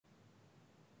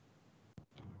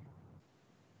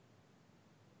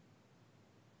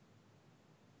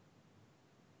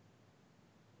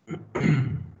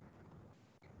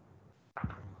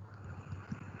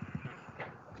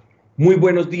Muy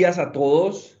buenos días a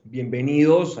todos,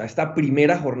 bienvenidos a esta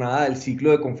primera jornada del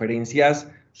ciclo de conferencias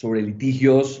sobre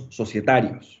litigios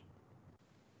societarios.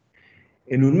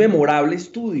 En un memorable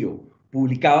estudio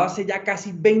publicado hace ya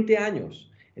casi 20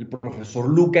 años, el profesor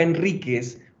Luca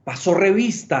Enríquez pasó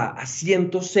revista a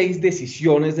 106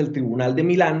 decisiones del Tribunal de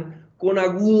Milán con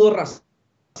agudo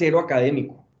rasero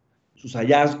académico. Sus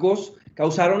hallazgos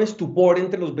causaron estupor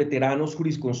entre los veteranos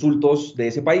jurisconsultos de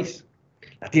ese país.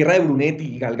 La tierra de Brunetti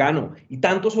y Galgano y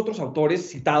tantos otros autores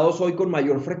citados hoy con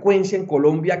mayor frecuencia en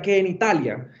Colombia que en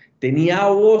Italia, tenía a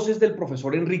voces del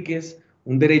profesor Enríquez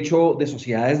un derecho de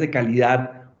sociedades de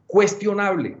calidad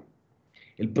cuestionable.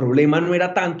 El problema no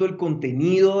era tanto el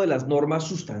contenido de las normas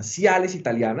sustanciales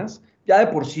italianas, ya de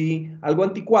por sí algo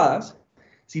anticuadas,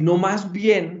 sino más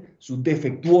bien su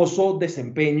defectuoso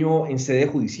desempeño en sede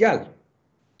judicial.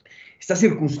 Esta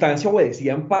circunstancia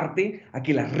obedecía en parte a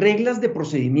que las reglas de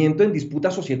procedimiento en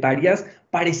disputas societarias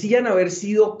parecían haber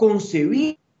sido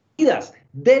concebidas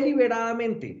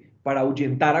deliberadamente para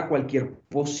ahuyentar a cualquier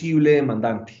posible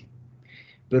demandante.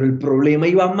 Pero el problema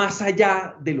iba más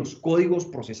allá de los códigos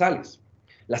procesales.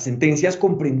 Las sentencias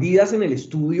comprendidas en el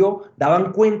estudio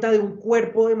daban cuenta de un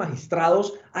cuerpo de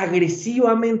magistrados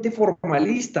agresivamente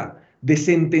formalista,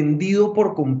 desentendido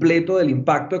por completo del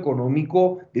impacto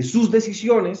económico de sus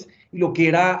decisiones y, lo que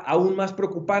era aún más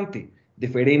preocupante,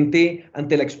 deferente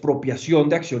ante la expropiación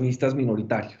de accionistas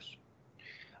minoritarios.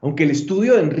 Aunque el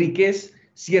estudio de Enríquez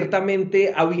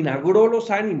ciertamente avinagró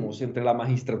los ánimos entre la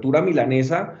magistratura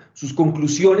milanesa, sus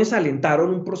conclusiones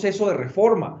alentaron un proceso de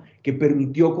reforma que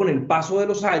permitió con el paso de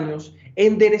los años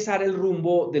enderezar el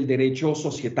rumbo del derecho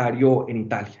societario en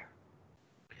Italia.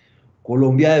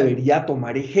 Colombia debería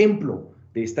tomar ejemplo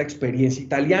de esta experiencia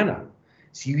italiana.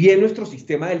 Si bien nuestro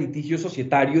sistema de litigio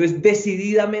societario es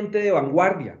decididamente de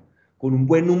vanguardia, con un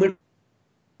buen número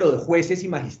de jueces y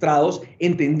magistrados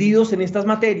entendidos en estas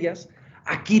materias,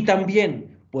 aquí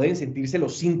también pueden sentirse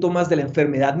los síntomas de la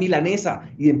enfermedad milanesa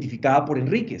identificada por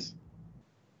Enríquez.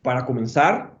 Para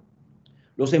comenzar,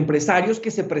 los empresarios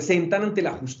que se presentan ante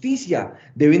la justicia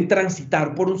deben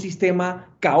transitar por un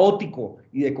sistema caótico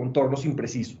y de contornos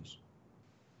imprecisos.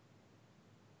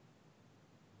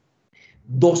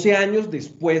 12 años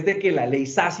después de que la ley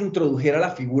SAS introdujera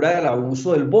la figura del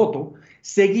abuso del voto,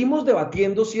 seguimos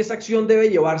debatiendo si esa acción debe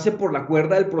llevarse por la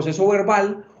cuerda del proceso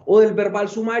verbal o del verbal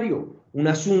sumario, un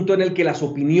asunto en el que las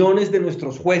opiniones de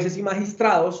nuestros jueces y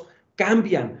magistrados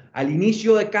cambian al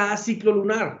inicio de cada ciclo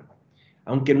lunar.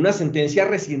 Aunque en una sentencia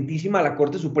recientísima la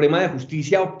Corte Suprema de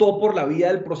Justicia optó por la vía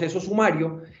del proceso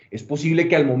sumario, es posible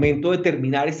que al momento de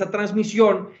terminar esta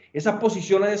transmisión, esa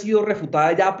posición haya sido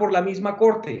refutada ya por la misma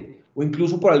Corte o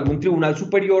incluso por algún tribunal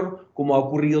superior, como ha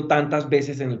ocurrido tantas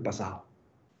veces en el pasado.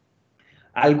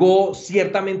 Algo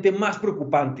ciertamente más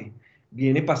preocupante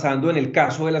viene pasando en el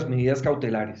caso de las medidas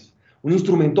cautelares, un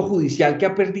instrumento judicial que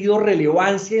ha perdido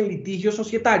relevancia en litigios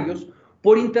societarios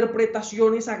por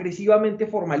interpretaciones agresivamente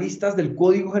formalistas del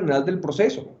Código General del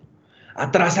Proceso.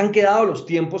 Atrás han quedado los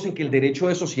tiempos en que el derecho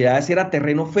de sociedades era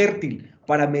terreno fértil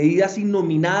para medidas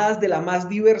innominadas de la más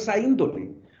diversa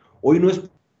índole. Hoy no es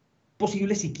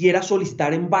posible siquiera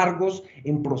solicitar embargos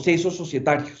en procesos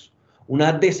societarios,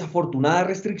 una desafortunada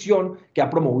restricción que ha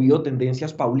promovido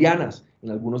tendencias paulianas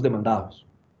en algunos demandados.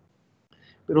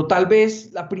 Pero tal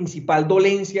vez la principal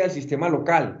dolencia del sistema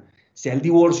local sea el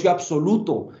divorcio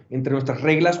absoluto entre nuestras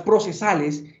reglas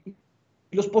procesales y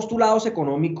los postulados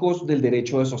económicos del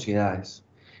derecho de sociedades.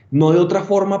 No de otra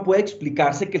forma puede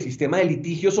explicarse que el sistema de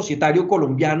litigio societario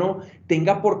colombiano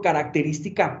tenga por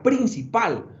característica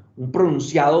principal un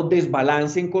pronunciado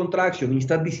desbalance en contra de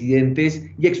accionistas disidentes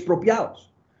y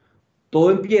expropiados.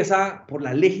 Todo empieza por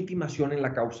la legitimación en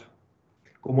la causa.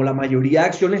 Como la mayoría de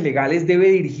acciones legales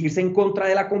debe dirigirse en contra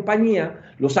de la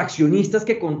compañía, los accionistas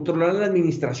que controlan la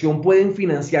administración pueden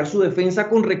financiar su defensa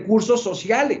con recursos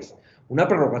sociales, una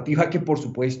prerrogativa que por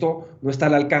supuesto no está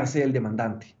al alcance del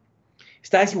demandante.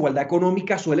 Esta desigualdad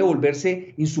económica suele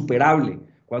volverse insuperable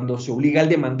cuando se obliga al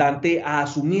demandante a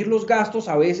asumir los gastos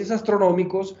a veces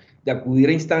astronómicos de acudir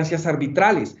a instancias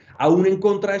arbitrales, aún en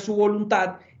contra de su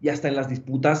voluntad y hasta en las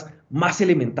disputas más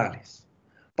elementales.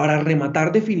 Para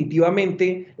rematar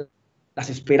definitivamente las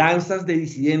esperanzas de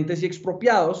disidentes y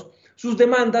expropiados, sus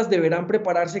demandas deberán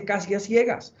prepararse casi a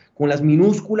ciegas, con las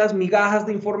minúsculas migajas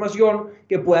de información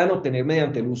que puedan obtener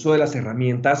mediante el uso de las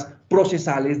herramientas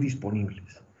procesales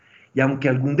disponibles. Y aunque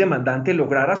algún demandante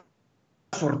lograra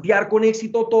sortear con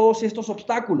éxito todos estos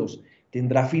obstáculos,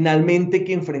 tendrá finalmente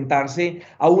que enfrentarse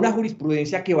a una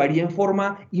jurisprudencia que varía en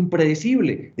forma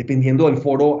impredecible, dependiendo del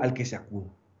foro al que se acude.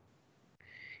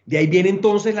 De ahí viene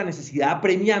entonces la necesidad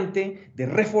apremiante de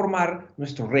reformar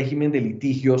nuestro régimen de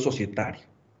litigio societario.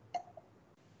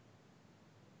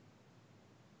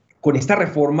 Con esta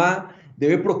reforma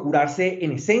debe procurarse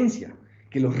en esencia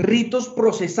que los ritos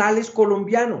procesales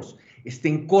colombianos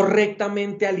estén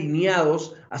correctamente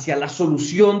alineados hacia la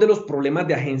solución de los problemas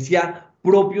de agencia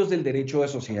propios del derecho de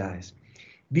sociedades.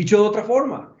 Dicho de otra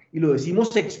forma, y lo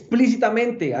decimos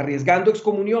explícitamente, arriesgando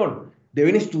excomunión,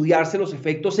 deben estudiarse los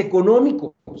efectos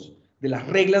económicos de las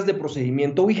reglas de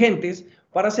procedimiento vigentes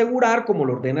para asegurar, como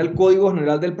lo ordena el Código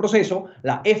General del Proceso,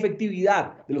 la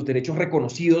efectividad de los derechos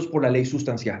reconocidos por la ley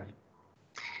sustancial.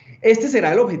 Este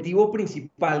será el objetivo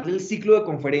principal del ciclo de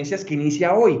conferencias que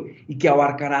inicia hoy y que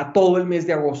abarcará todo el mes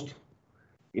de agosto.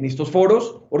 En estos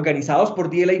foros, organizados por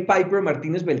D.L.A. Piper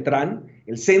Martínez Beltrán,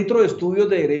 el Centro de Estudios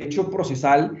de Derecho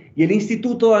Procesal y el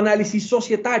Instituto de Análisis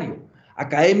Societario,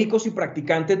 académicos y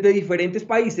practicantes de diferentes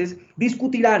países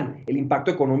discutirán el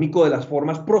impacto económico de las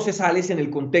formas procesales en el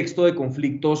contexto de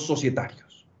conflictos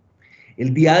societarios.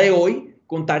 El día de hoy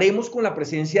contaremos con la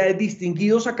presencia de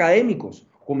distinguidos académicos,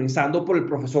 comenzando por el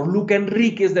profesor Luca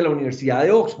Enríquez de la Universidad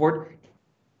de Oxford,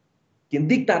 quien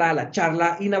dictará la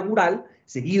charla inaugural,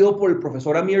 seguido por el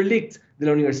profesor Amir Licht de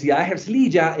la Universidad de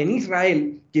Herzliya en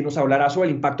Israel, quien nos hablará sobre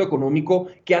el impacto económico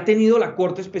que ha tenido la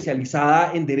Corte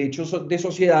Especializada en Derechos de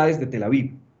Sociedades de Tel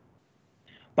Aviv.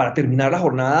 Para terminar la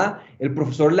jornada, el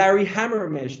profesor Larry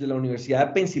Hammermesh de la Universidad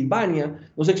de Pensilvania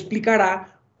nos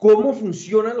explicará cómo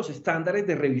funcionan los estándares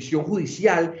de revisión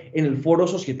judicial en el foro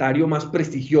societario más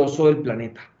prestigioso del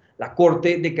planeta, la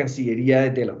Corte de Cancillería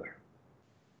de Delaware.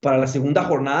 Para la segunda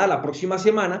jornada, la próxima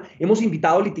semana, hemos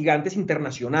invitado litigantes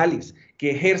internacionales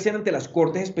que ejercen ante las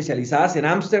cortes especializadas en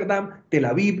Ámsterdam, Tel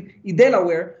Aviv y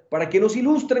Delaware para que nos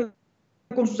ilustren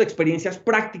con sus experiencias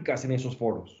prácticas en esos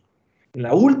foros. En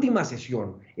la última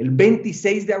sesión, el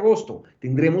 26 de agosto,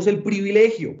 tendremos el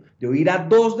privilegio de oír a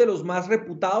dos de los más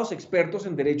reputados expertos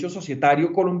en derecho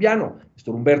societario colombiano,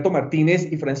 Néstor Humberto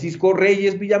Martínez y Francisco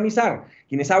Reyes Villamizar,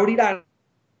 quienes abrirán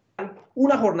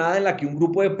una jornada en la que un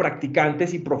grupo de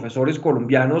practicantes y profesores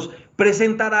colombianos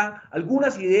presentará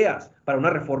algunas ideas para una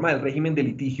reforma del régimen de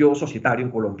litigio societario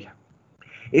en Colombia.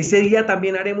 Ese día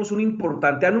también haremos un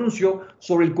importante anuncio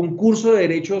sobre el concurso de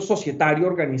derecho societario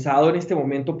organizado en este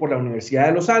momento por la Universidad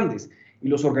de los Andes. Y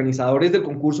los organizadores del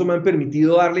concurso me han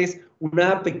permitido darles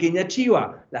una pequeña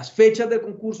chiva. Las fechas del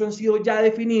concurso han sido ya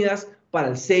definidas para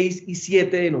el 6 y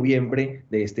 7 de noviembre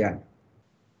de este año.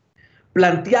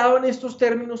 Planteado en estos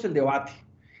términos el debate,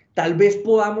 tal vez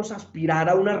podamos aspirar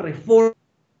a una reforma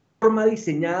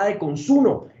diseñada de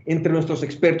consumo entre nuestros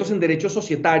expertos en derecho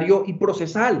societario y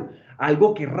procesal,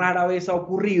 algo que rara vez ha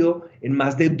ocurrido en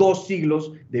más de 2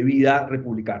 siglos de vida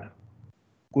republicana.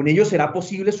 Con ello será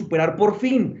posible superar por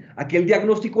fin aquel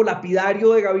diagnóstico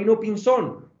lapidario de Gavino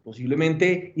Pinzón,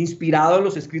 posiblemente inspirado en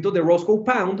los escritos de Roscoe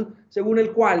Pound, según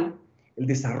el cual el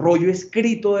desarrollo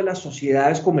escrito de las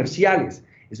sociedades comerciales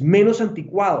es menos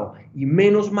anticuado y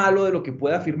menos malo de lo que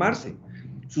puede afirmarse.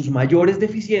 Sus mayores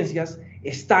deficiencias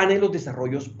están en los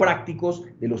desarrollos prácticos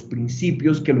de los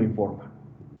principios que lo informan.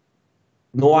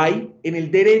 No hay en el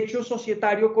derecho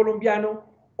societario colombiano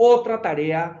otra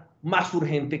tarea más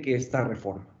urgente que esta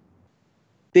reforma.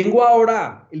 Tengo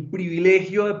ahora el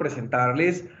privilegio de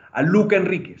presentarles a Luca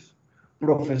Enríquez,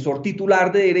 profesor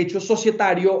titular de Derecho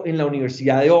Societario en la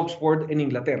Universidad de Oxford en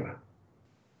Inglaterra.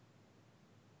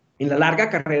 En la larga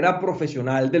carrera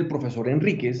profesional del profesor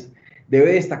Enríquez,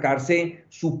 debe destacarse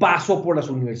su paso por las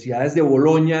universidades de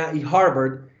Bolonia y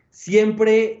Harvard,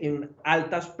 siempre en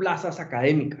altas plazas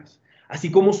académicas,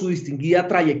 así como su distinguida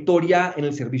trayectoria en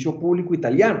el servicio público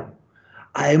italiano.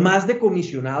 Además de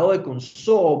comisionado de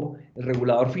Consob, el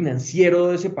regulador financiero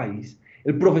de ese país,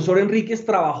 el profesor Enríquez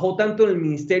trabajó tanto en el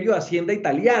Ministerio de Hacienda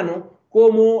italiano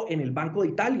como en el Banco de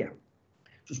Italia.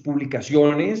 Sus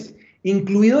publicaciones,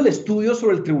 incluido el estudio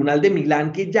sobre el Tribunal de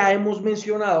Milán que ya hemos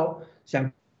mencionado, se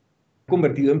han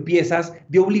convertido en piezas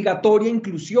de obligatoria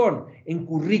inclusión en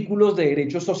currículos de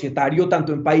derecho societario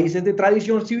tanto en países de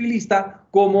tradición civilista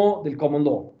como del common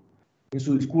law. En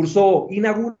su discurso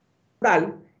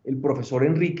inaugural, el profesor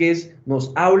Enríquez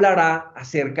nos hablará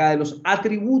acerca de los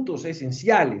atributos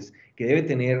esenciales que debe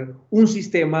tener un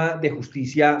sistema de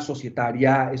justicia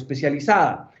societaria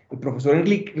especializada. El profesor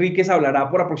Enríquez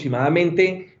hablará por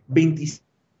aproximadamente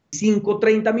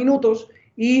 25-30 minutos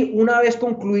y una vez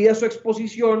concluida su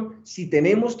exposición, si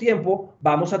tenemos tiempo,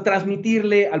 vamos a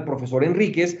transmitirle al profesor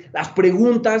Enríquez las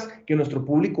preguntas que nuestro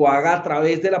público haga a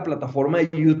través de la plataforma de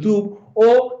YouTube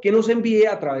o que nos envíe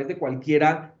a través de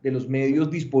cualquiera de los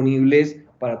medios disponibles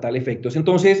para tal efecto.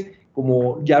 Entonces,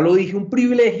 como ya lo dije, un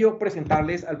privilegio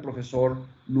presentarles al profesor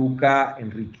Luca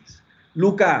Enríquez.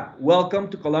 Luca, welcome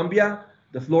to Colombia.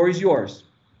 The floor is yours.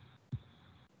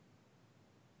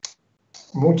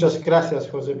 Muchas gracias,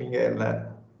 Jose Miguel.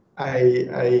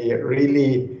 I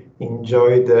really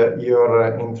enjoyed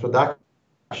your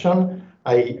introduction.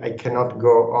 I cannot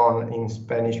go on in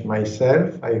Spanish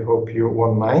myself. I hope you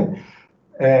won't mind.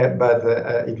 But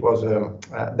it was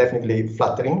definitely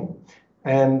flattering.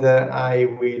 And I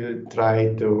will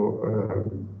try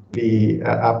to be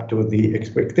up to the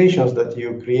expectations that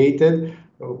you created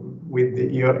with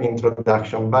your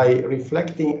introduction by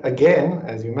reflecting again,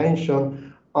 as you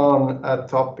mentioned, on a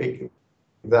topic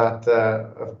that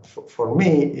for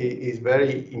me is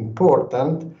very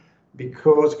important,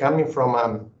 because coming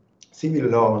from civil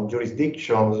law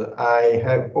jurisdictions, I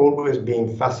have always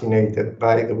been fascinated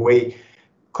by the way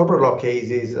corporate law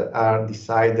cases are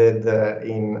decided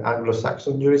in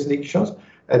Anglo-Saxon jurisdictions.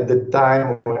 At the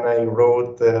time when I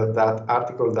wrote that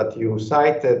article that you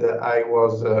cited, I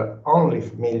was only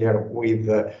familiar with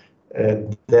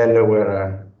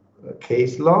Delaware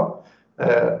case law.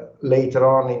 Later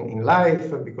on in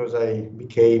life, because I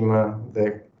became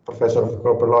the professor of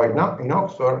corporate law in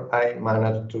Oxford, I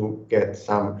managed to get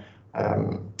some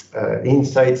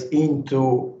insights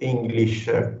into English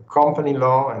company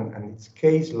law and its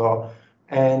case law,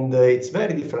 and it's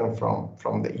very different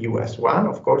from the US one,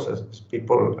 of course, as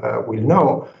people will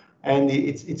know. And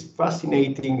it's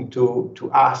fascinating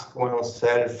to ask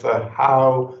oneself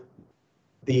how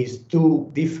these two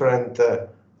different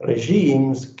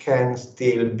regimes can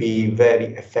still be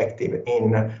very effective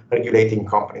in regulating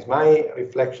companies. My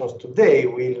reflections today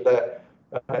will,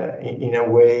 in a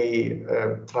way,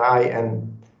 try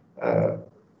and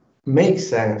make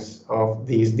sense of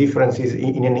these differences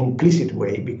in an implicit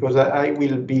way, because I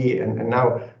will be, and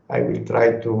now I will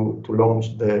try to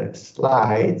launch the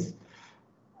slides.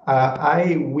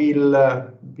 I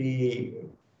will be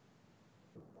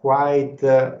quite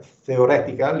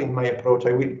theoretical in my approach.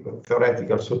 I will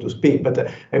theoretical, so to speak, but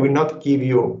I will not give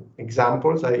you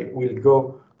examples. I will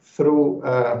go through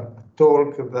a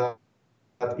talk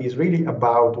that is really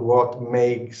about what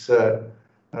makes a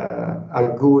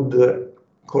good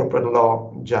corporate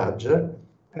law judge.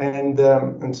 And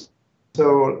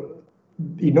so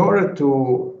in order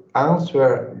to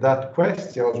answer that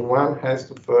question, one has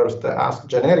to first ask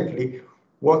generically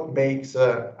what makes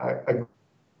a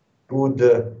good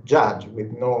judge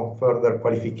with no further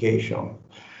qualification.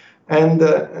 And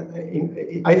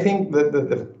I think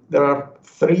that there are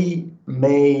three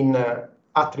main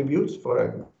attributes for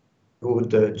a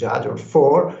good judge, or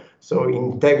four. So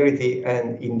integrity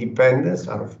and independence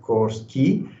are, of course,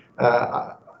 key,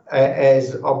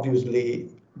 as obviously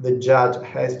the judge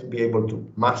has to be able to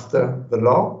master the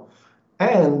law.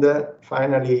 And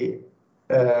finally,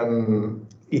 a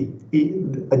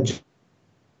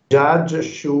judge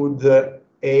should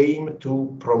aim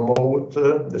to promote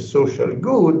the social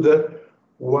good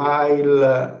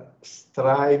while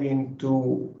striving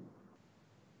to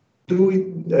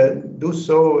do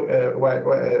so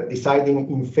while deciding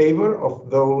in favor of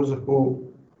those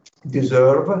who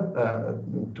deserve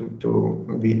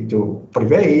to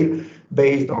prevail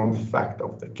based on fact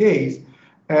of the case,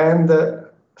 and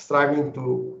striving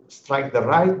to strike the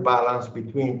right balance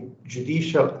between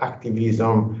judicial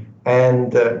activism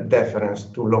and deference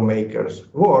to lawmakers'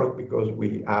 work, because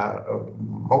we are,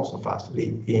 most of us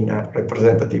live in a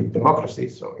representative democracy,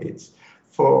 so it's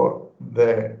for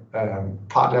the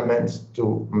parliaments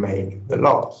to make the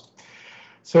laws.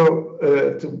 So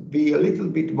to be a little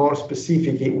bit more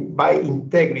specific, by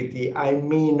integrity, I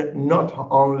mean not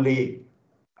only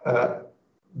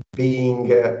being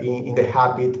in the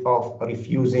habit of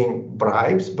refusing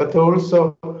bribes, but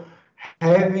also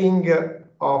having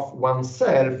of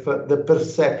oneself the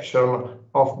perception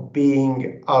of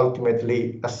being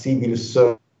ultimately a civil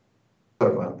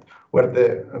servant, where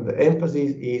the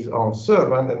emphasis is on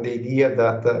servant and the idea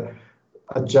that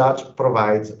a judge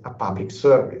provides a public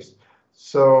service.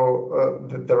 So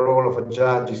the role of a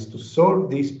judge is to solve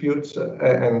disputes,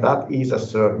 and that is a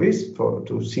service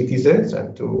to citizens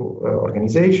and to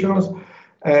organizations.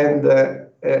 And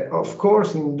of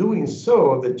course, in doing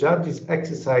so, the judges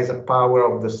exercise a power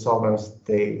of the sovereign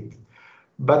state.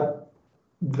 But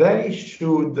they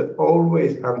should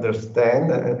always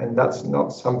understand, and that's not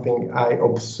something I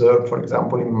observe, for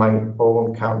example, in my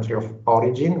own country of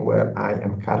origin, where I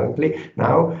am currently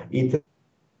now, Italy.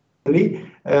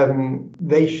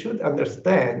 They should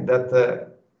understand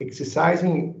that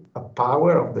exercising a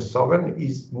power of the sovereign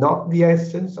is not the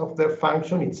essence of their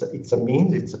function. It's a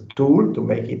means, it's a tool to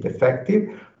make it effective,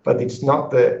 but it's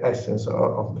not the essence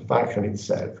of the function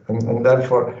itself. And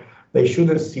therefore, they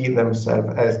shouldn't see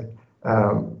themselves as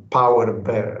power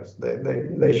bearers.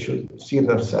 They should see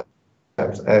themselves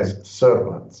as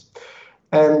servants.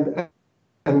 And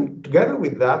together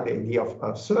with that, the idea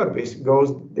of service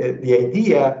goes the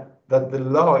idea that the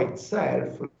law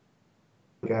itself,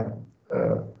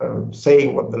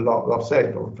 saying what the law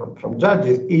says from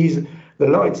judges, is the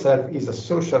law itself is a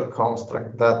social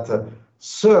construct that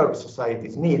serves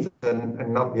society's needs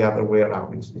and not the other way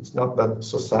around. It's not that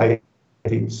society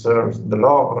serves the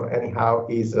law or anyhow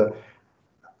is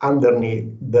underneath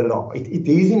the law. It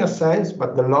is in a sense,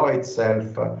 but the law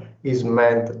itself is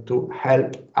meant to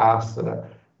help us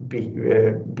be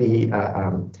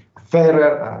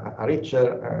fairer, a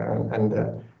richer, and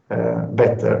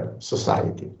better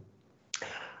society.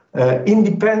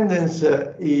 Independence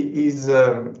is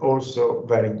also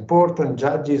very important.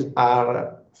 Judges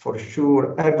are for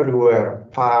sure everywhere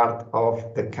part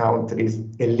of the country's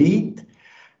elite,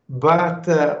 but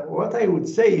what I would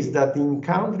say is that in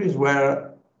countries where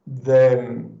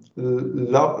the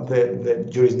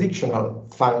jurisdictional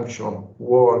function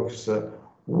works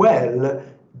well,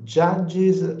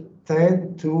 judges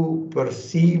tend to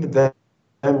perceive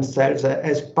themselves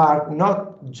as part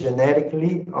not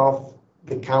generically of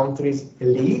the country's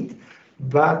elite,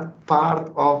 but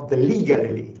part of the legal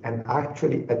elite, and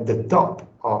actually at the top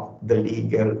of the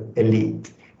legal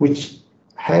elite, which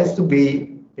has to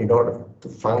be, in order to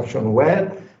function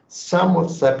well, somewhat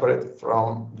separate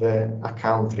from a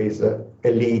country's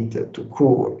elite to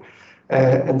court.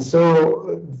 And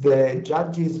so the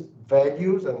judges'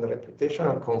 values and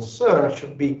reputational concerns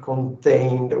should be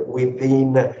contained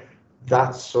within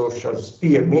that social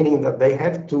sphere, meaning that they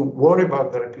have to worry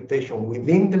about the reputation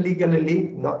within the legal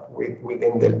elite, not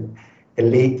within the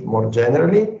elite more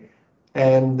generally,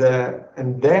 and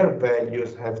their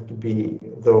values have to be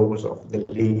those of the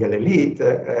legal elite,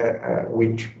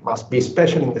 which must be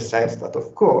special in the sense that,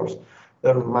 of course,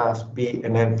 there must be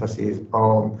an emphasis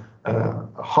on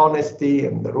honesty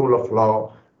and the rule of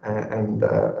law and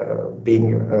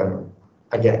being,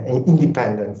 again,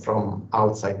 independent from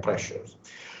outside pressures.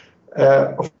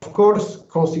 Of course,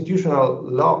 constitutional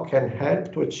law can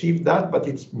help to achieve that, but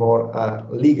it's more a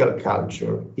legal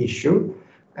culture issue.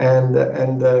 And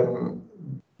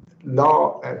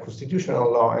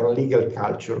constitutional law and legal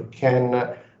culture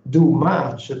can do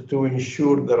much to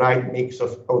ensure the right mix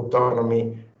of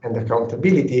autonomy and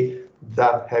accountability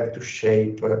that have to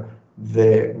shape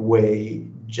the way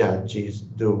judges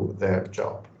do their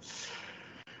job.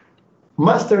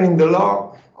 Mastering the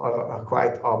law,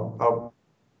 quite obvious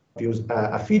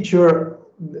a feature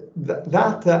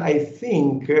that I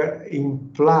think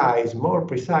implies more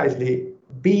precisely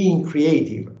being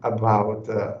creative about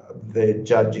the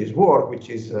judge's work, which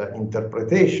is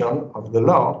interpretation of the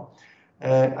law.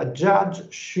 A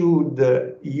judge should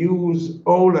use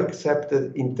all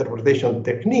accepted interpretation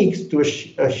techniques to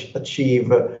achieve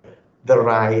the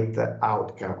right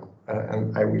outcome.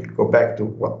 And I will go back to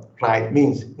what right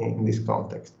means in this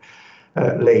context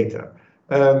later.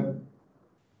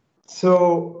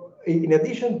 So in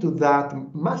addition to that,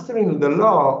 mastering the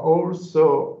law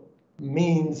also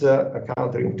means,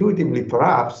 counterintuitively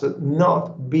perhaps,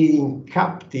 not being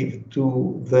captive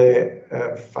to the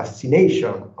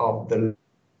fascination of the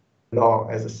law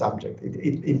as a subject.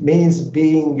 It means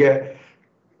being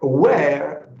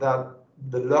aware that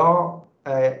the law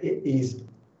is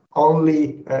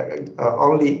only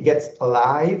gets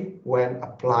alive when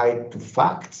applied to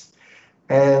facts,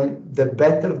 and the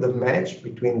better the match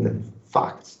between the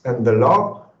facts and the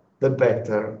law, the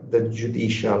better the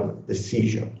judicial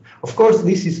decision. Of course,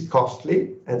 this is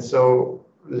costly, and so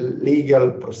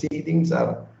legal proceedings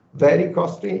are very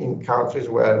costly in countries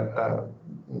where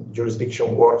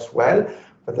jurisdiction works well.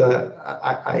 But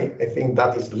I think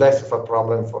that is less of a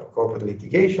problem for corporate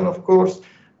litigation, of course,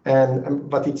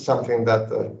 but it's something that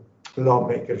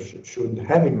lawmakers should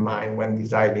have in mind when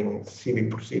deciding civil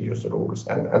procedures rules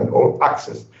and all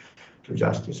access to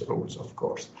justice rules, of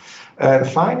course.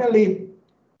 Finally,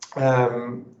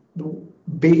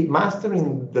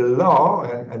 mastering the law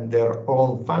and their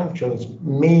own functions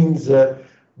means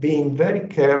being very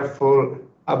careful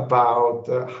about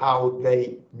how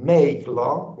they make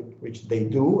law, which they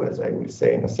do, as I will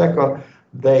say in a second.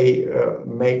 They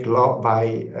make law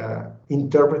by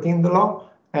interpreting the law,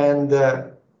 and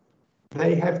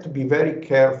they have to be very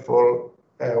careful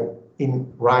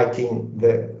in writing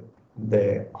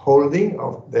the holding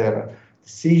of their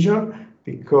decision,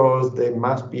 because they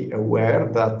must be aware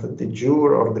that de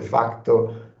jure or de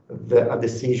facto a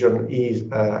decision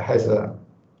has a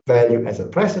value as a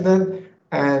precedent,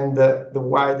 and the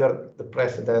wider the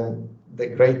precedent, the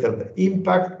greater the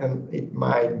impact, and it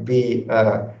might be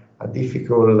a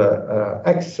difficult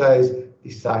exercise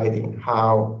deciding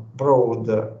how broad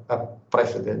a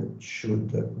precedent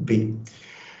should be.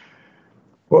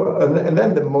 Well, and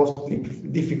then the most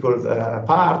difficult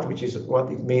part, which is what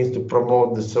it means to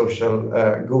promote the social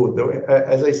good.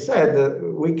 As I said,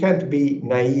 we can't be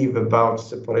naive about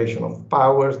separation of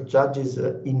powers. Judges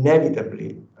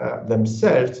inevitably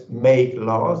themselves make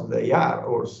laws. They are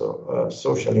also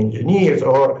social engineers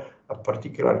or a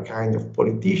particular kind of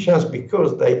politicians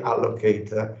because they allocate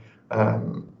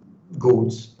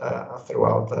goods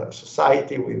throughout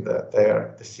society with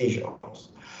their decisions.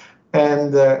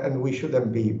 And we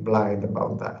shouldn't be blind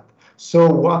about that. So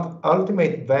what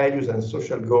ultimate values and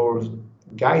social goals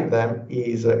guide them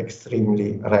is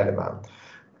extremely relevant.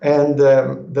 And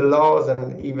the laws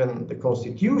and even the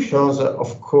constitutions,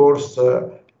 of course,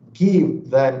 give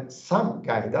them some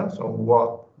guidance on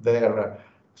what their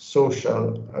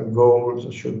social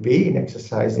goals should be in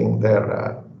exercising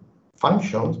their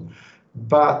functions.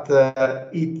 But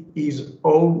it is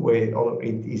always, or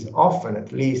it is often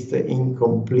at least,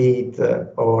 incomplete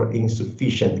or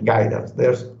insufficient guidance.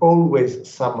 There's always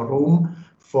some room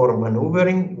for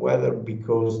maneuvering, whether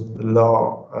because the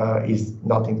law is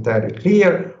not entirely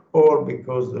clear or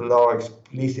because the law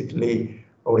explicitly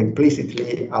or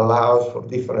implicitly allows for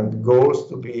different goals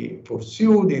to be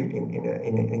pursued in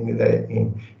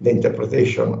the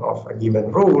interpretation of a given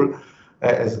rule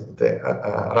as the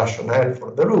rationale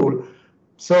for the rule.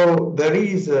 So there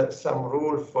is some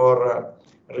rule for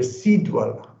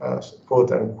residual,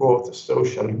 quote-unquote,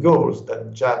 social goals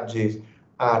that judges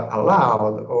are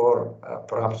allowed or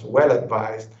perhaps well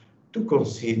advised to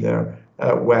consider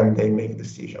when they make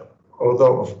decisions.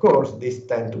 Although, of course, these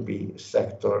tend to be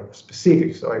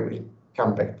sector-specific, so I will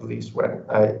come back to this when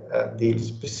I deal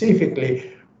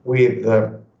specifically with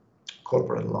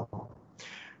corporate law.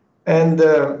 And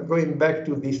going back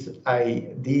to this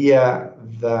idea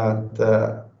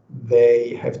that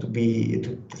they have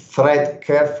to thread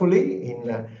carefully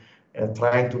in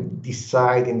trying to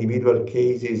decide individual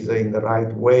cases in the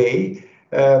right way,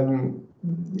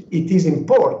 it is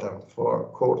important for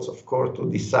courts, of course,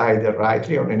 to decide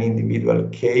rightly on an individual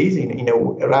case,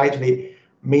 rightly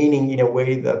meaning in a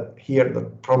way that here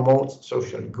that promotes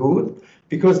social good,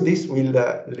 because this will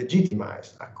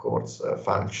legitimize a court's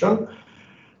function.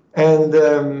 And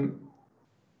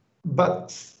but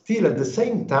still at the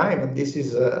same time, and this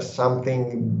is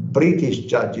something British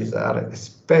judges are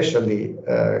especially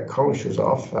conscious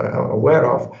of, aware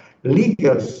of,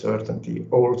 legal certainty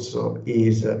also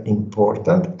is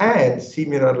important and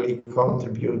similarly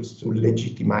contributes to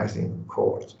legitimizing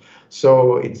courts.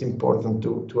 So it's important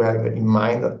to have in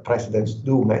mind that precedents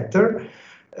do matter.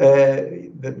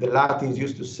 The Latins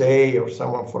used to say, or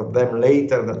someone for them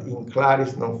later, that in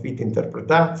claris non fit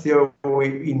interpretatio.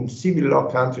 In civil law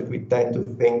countries, we tend to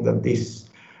think that this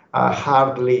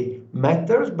hardly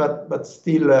matters, but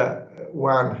still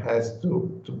one has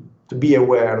to be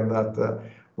aware that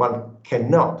one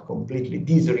cannot completely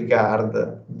disregard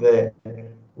the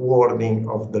wording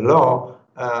of the law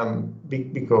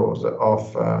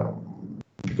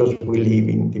because we live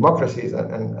in democracies,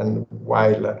 and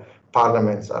while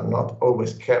parliaments are not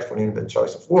always careful in the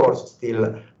choice of words,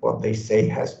 still what they say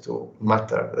has to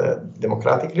matter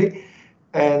democratically.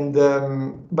 And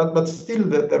but still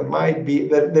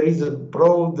there is a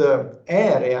broad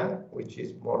area which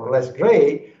is more or less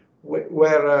gray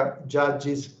where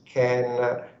judges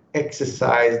can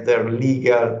exercise their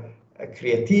legal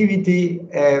creativity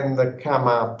and come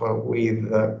up with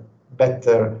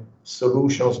better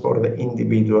solutions for the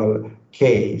individual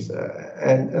case.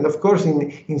 And of course,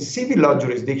 in civil law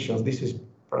jurisdictions, this is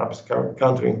perhaps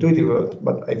counterintuitive,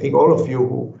 but I think all of you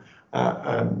who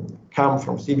come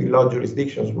from civil law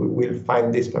jurisdictions will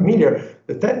find this familiar.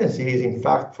 The tendency is, in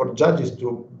fact, for judges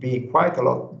to be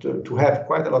to have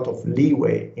quite a lot of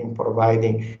leeway in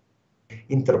providing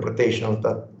interpretations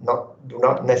that do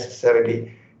not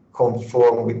necessarily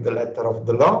conform with the letter of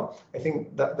the law. I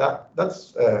think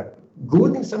that's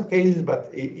good in some cases, but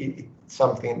it's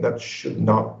something that should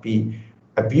not be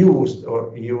abused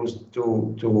or used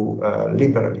too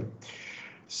liberally.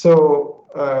 So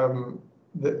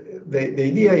the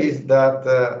idea is that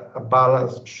a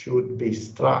balance should be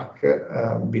struck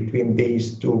between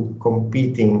these two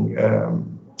competing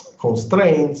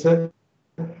constraints,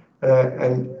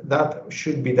 and that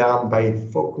should be done by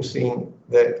focusing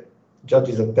the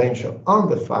judge's attention on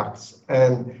the facts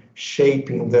and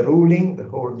shaping the ruling, the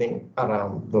holding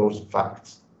around those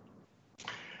facts.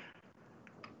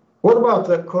 What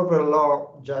about corporate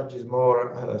law judges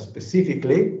more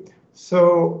specifically?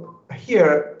 So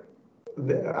here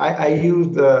I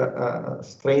used a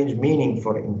strange meaning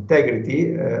for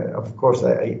integrity. Of course,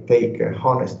 I take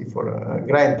honesty for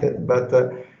granted, but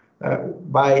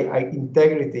by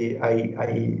integrity,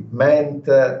 I meant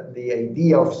the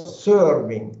idea of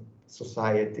serving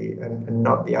society and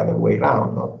not the other way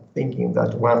around, not thinking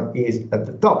that one is at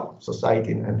the top of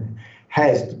society and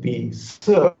has to be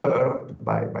served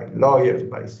by lawyers,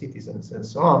 by citizens, and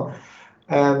so on.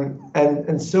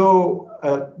 And so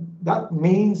that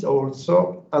means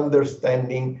also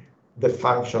understanding the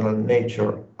functional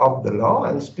nature of the law,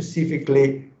 and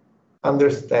specifically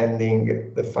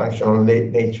understanding the functional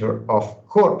nature of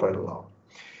corporate law,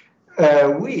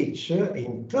 which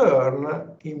in turn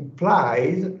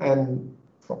implies, and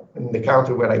in the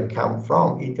country where I come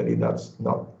from, Italy, that's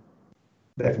not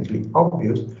definitely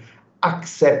obvious,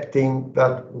 accepting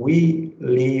that we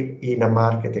live in a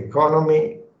market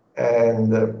economy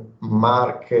and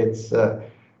markets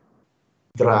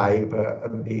drive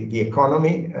the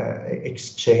economy.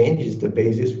 Exchange is the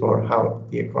basis for how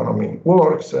the economy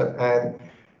works, and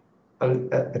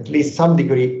at least some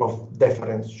degree of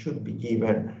deference should be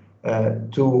given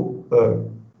to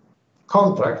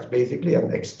contracts, basically,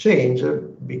 and exchange,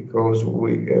 because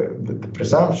the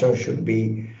presumption should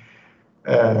be,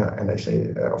 and I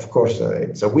say, of course,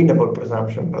 it's a winnable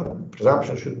presumption, but the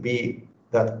presumption should be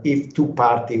that if two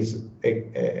parties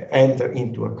enter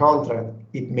into a contract,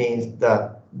 it means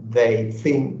that they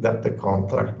think that the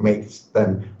contract makes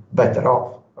them better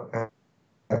off.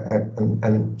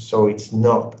 And so it's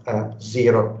not a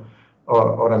zero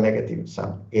or a negative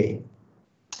sum game.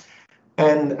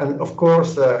 And of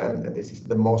course, and this is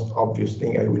the most obvious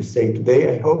thing I will say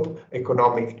today, I hope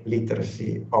economic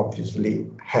literacy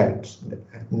obviously helps.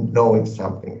 Knowing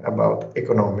something about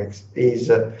economics is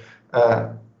a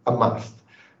must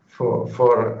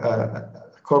for a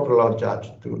corporate law judge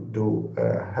to do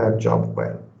her job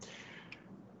well.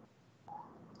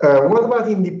 What about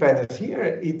independence?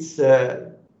 Here it's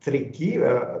tricky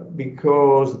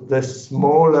because the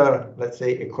smaller, let's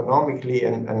say, economically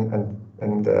and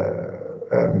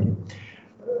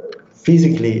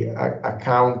physically a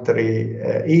country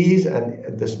is,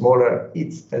 and the smaller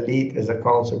its elite as a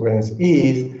consequence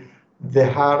is, the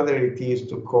harder it is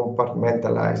to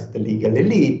compartmentalize the legal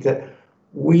elite,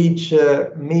 which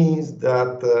means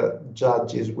that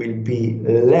judges will be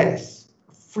less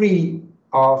free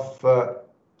of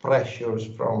pressures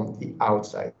from the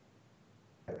outside.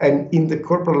 And in the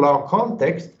corporate law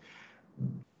context,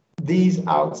 these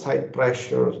outside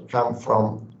pressures come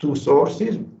from two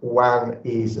sources. One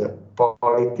is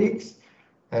politics,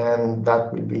 and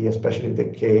that will be especially the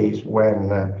case when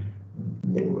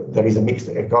there is a mixed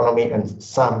economy and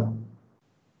some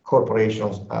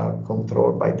corporations are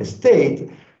controlled by the state,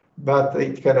 but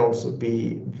it can also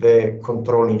be the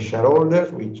controlling shareholders,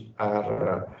 which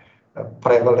are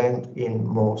prevalent in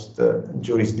most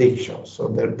jurisdictions. So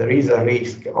there is a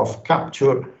risk of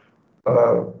capture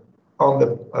for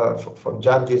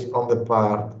judges on the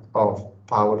part of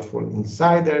powerful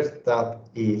insiders. That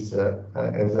is,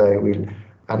 as I will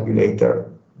argue later,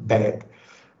 bad.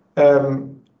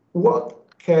 What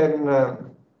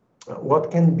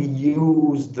can be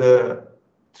used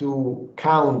to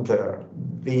counter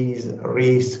these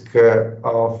risk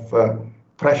of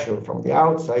pressure from the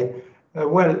outside?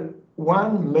 Well,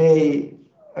 one may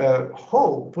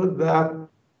hope that,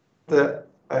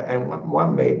 and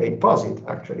one may posit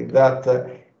actually, that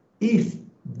if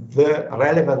the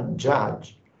relevant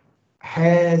judge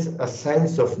has a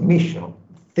sense of mission,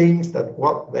 thinks that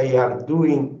what they are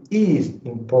doing is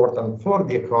important for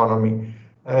the economy,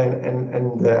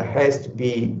 and has to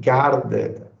be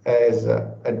guarded as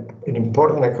an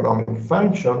important economic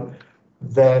function,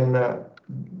 then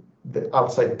the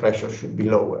outside pressure should be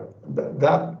lower.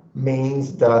 That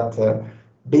means that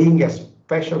being a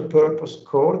special purpose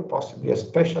court, possibly a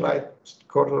specialized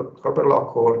corporate law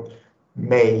court,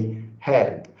 may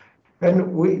help.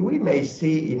 And we may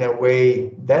see, in a way,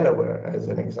 Delaware as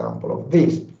an example of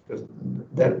this, because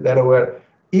Delaware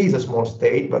is a small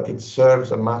state, but it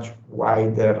serves a much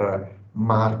wider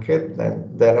market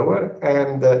than Delaware,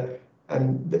 and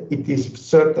it is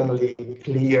certainly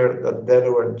clear that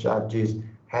Delaware judges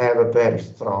have a very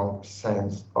strong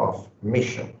sense of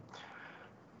mission.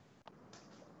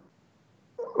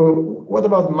 What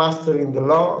about mastering the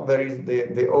law? There is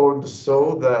the old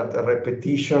saw that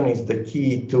repetition is the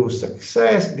key to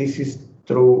success. This is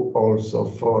true also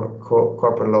for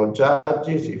corporate law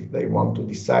judges. If they want to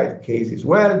decide cases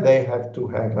well, they have to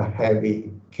have a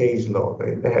heavy case law.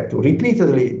 They have to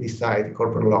repeatedly decide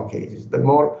corporate law cases. The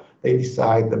more they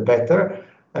decide, the better.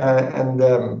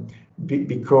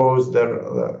 Because there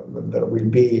will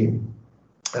be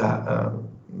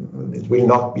it will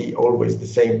not be always the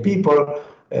same people.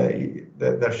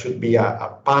 There should be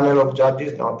a panel of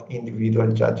judges, not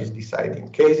individual judges deciding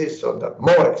cases, so that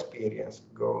more experience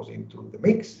goes into the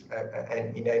mix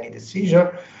and in any decision.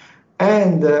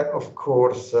 And of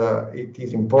course, it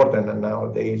is important, and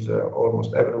nowadays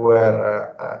almost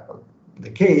everywhere the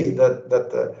case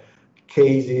that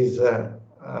cases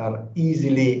are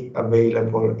easily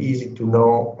available, easy to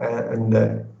know,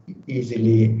 and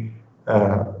easily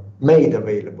made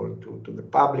available to the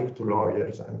public, to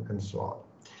lawyers, and so on.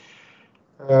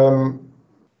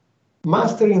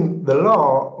 Mastering the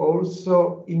law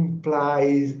also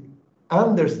implies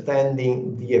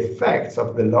understanding the effects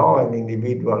of the law and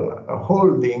individual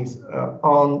holdings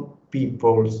on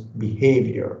people's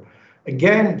behavior.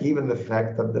 Again, given the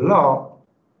fact that the law,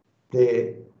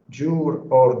 de jure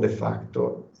or de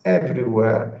facto,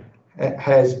 everywhere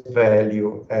has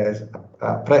value as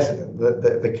a precedent,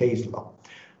 the case law,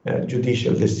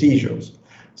 judicial decisions.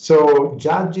 So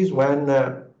judges, when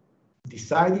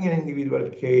deciding an individual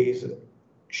case,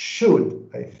 should,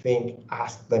 I think,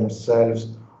 ask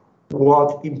themselves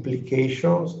what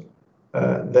implications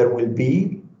there will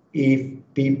be if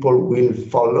people will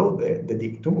follow the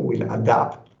dictum, will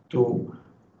adapt to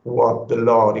what the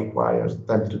law requires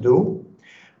them to do.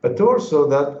 But also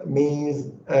that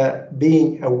means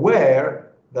being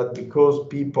aware that because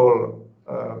people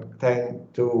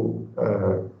tend to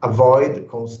avoid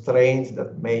constraints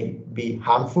that may be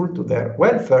harmful to their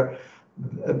welfare,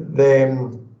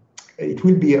 then it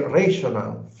will be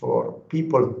rational for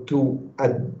people to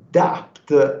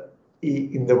adapt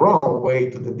in the wrong way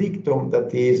to the dictum,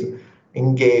 that is,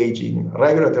 engage in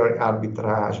regulatory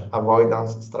arbitrage,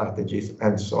 avoidance strategies,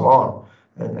 and so on.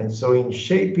 And so in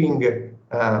shaping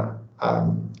a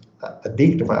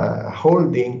dictum, a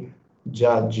holding,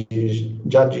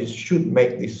 judges should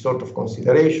make these sort of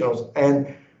considerations,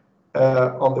 and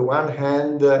on the one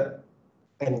hand,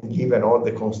 and given all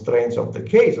the constraints of the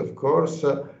case, of course,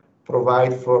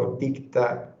 provide for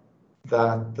dicta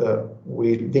that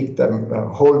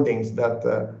holdings that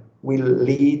will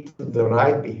lead to the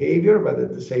right behavior, but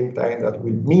at the same time that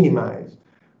will minimize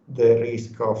the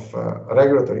risk of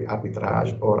regulatory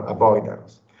arbitrage or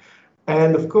avoidance.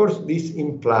 And of course, this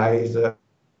implies,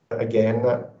 again,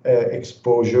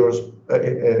 exposure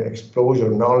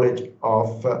knowledge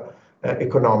of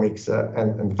economics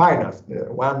and finance.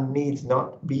 One needs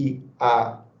not be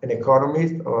an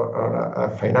economist or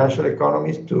a financial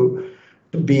economist to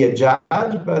be a judge,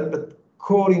 but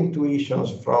core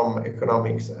intuitions from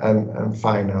economics and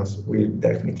finance will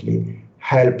definitely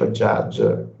help a judge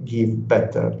give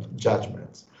better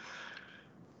judgments.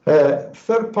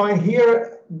 Third point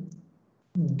here,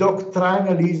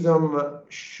 doctrinalism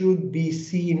should be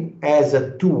seen as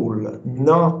a tool,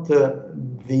 not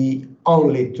the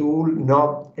only tool,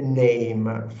 not a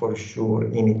name for sure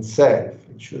in itself.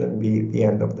 It shouldn't be the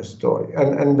end of the story.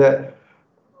 And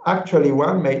actually,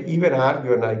 one may even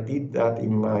argue, and I did that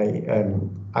in my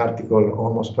article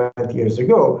almost 20 years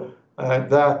ago,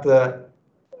 that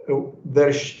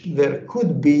there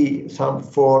could be some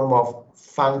form of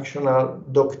functional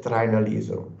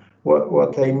doctrinalism.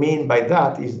 What I mean by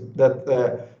that is that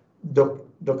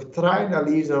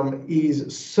doctrinalism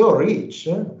is so rich,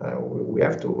 we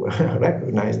have to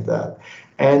recognize that,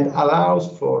 and allows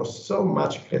for so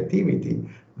much creativity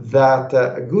that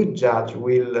a good judge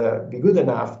will be good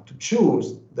enough to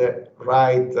choose the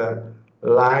right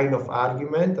line of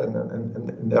argument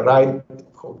and the right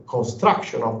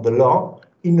construction of the law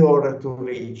in order to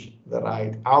reach the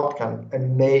right outcome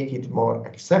and make it more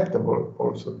acceptable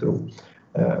also to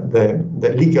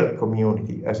the legal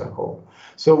community as a whole.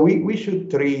 So we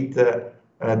should treat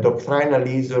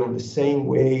doctrinalism the same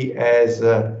way as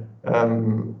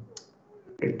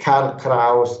Karl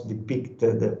Kraus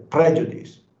depicted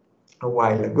prejudice a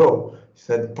while ago. He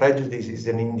said prejudice is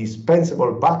an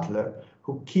indispensable butler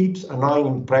who keeps annoying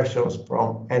impressions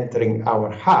from entering our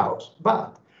house,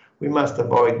 but we must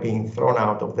avoid being thrown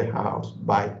out of the house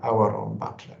by our own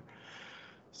butler.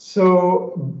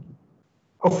 So,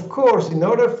 of course, in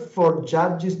order for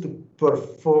judges to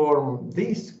perform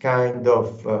this kind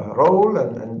of role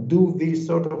and do these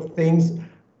sort of things,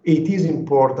 it is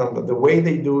important that the way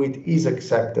they do it is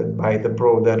accepted by the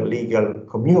broader legal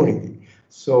community.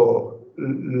 So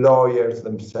lawyers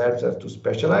themselves have to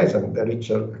specialize, and the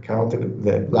richer accountant,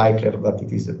 the likelier that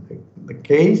it is the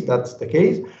case, that's the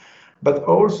case. But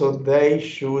also they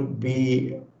should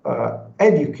be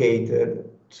educated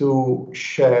to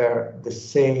share the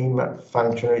same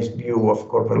functionalist view of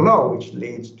corporate law, which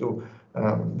leads to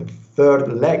the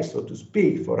third leg, so to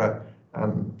speak, for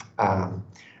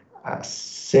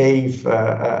safe,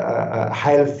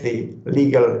 healthy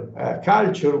legal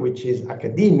culture, which is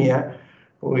academia,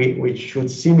 which should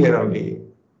similarly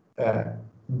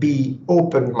be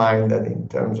open-minded in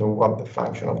terms of what the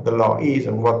function of the law is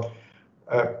and what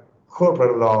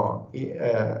corporate law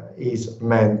is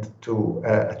meant to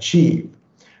achieve,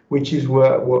 which is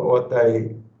what I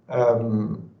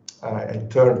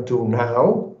turn to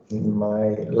now in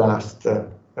my last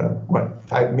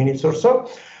 5 minutes or so.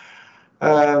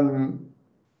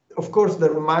 Of course,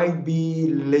 there might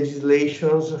be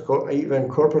legislations, even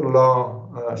corporate law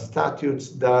statutes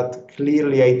that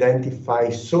clearly identify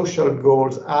social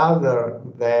goals other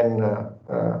than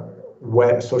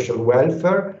social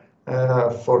welfare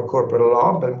for corporate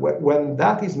law. But when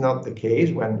that is not the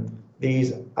case, when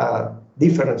these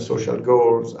different social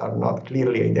goals are not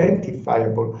clearly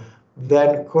identifiable,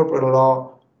 then corporate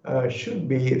law should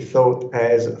be thought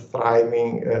as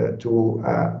thriving to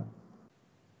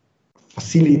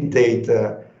facilitate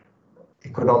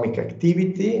economic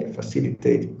activity,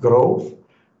 facilitate growth,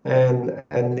 and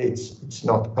it's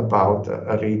not about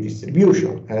a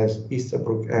redistribution, as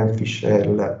Easterbrook and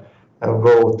Fischel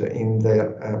wrote in their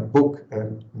book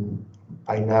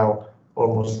by now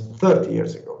almost 30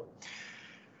 years ago.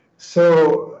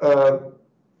 So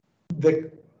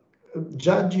the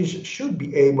judges should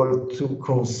be able to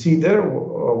consider,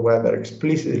 whether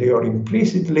explicitly or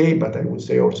implicitly, but I would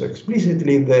say also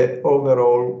explicitly, the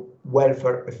overall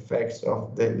welfare effects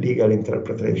of the legal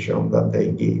interpretation that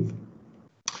they give.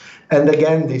 And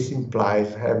again, this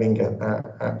implies having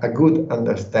a good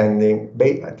understanding,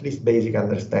 at least basic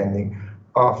understanding,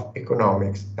 of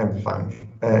economics and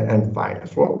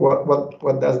finance.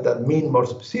 What does that mean more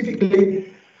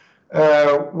specifically?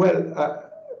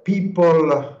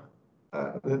 People,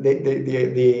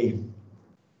 the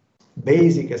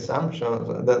basic assumptions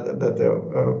that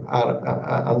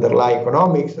underlie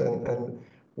economics and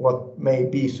what may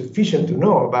be sufficient to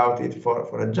know about it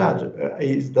for a judge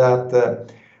is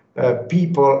that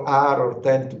people are or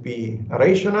tend to be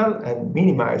rational and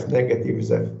minimize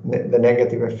the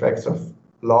negative effects of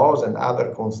laws and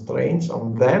other constraints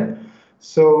on them.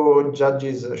 So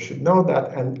judges should know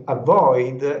that and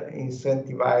avoid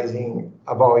incentivizing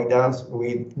avoidance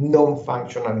with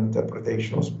non-functional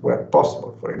interpretations where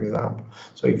possible, for example.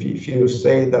 So if you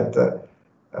say that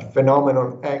a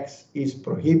phenomenon X is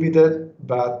prohibited,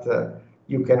 but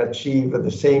you can achieve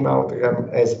the same outcome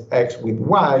as X with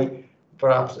Y,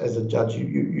 perhaps as a judge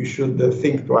you should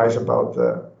think twice about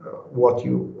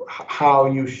how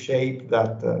you shape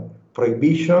that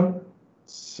prohibition,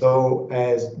 so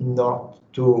as not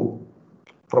to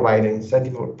provide an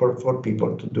incentive for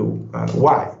people to do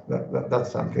Y.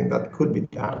 That's something that could be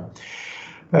done.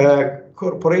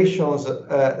 Corporations,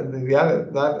 the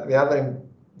other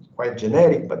quite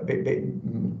generic but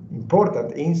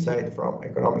important insight from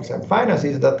economics and finance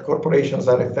is that corporations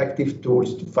are effective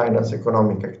tools to finance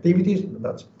economic activities.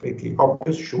 That's pretty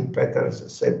obvious. Schumpeter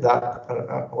said that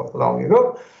long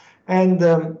ago.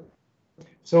 And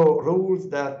so rules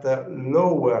that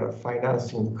lower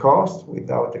financing costs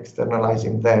without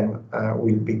externalizing them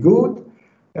will be good,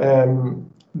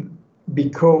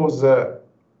 because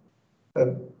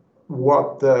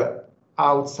what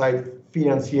outside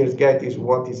financiers get is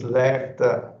what is left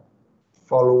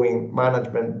following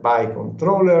management by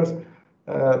controllers.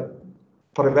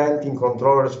 Preventing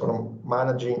controllers from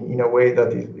managing in a way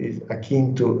that is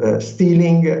akin to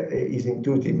stealing is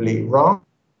intuitively wrong.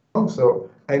 So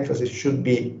emphasis should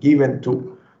be given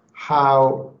to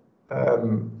how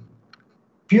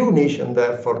punish and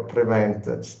therefore prevent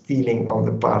stealing on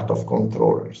the part of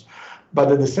controllers.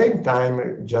 But at the same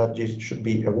time, judges should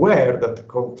be aware that the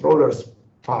controller's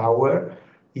power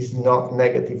is not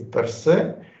negative per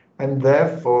se, and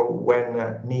therefore,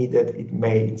 when needed, it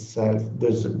may itself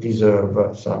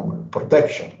deserve some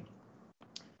protection.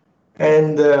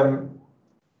 And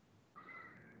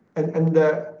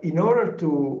in order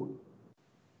to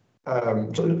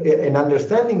an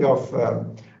understanding of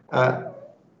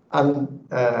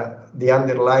the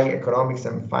underlying economics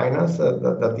and finance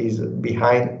that is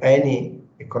behind any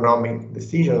economic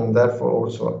decision, and therefore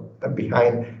also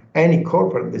behind any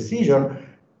corporate decision,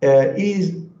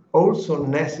 is also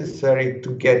necessary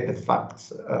to get the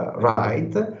facts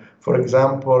right. For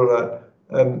example,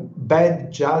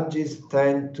 bad judges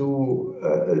tend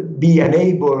to be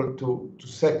unable to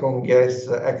second guess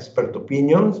expert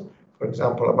opinions, for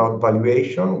example, about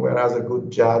valuation, whereas a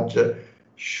good judge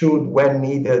should, when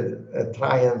needed,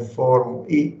 try and form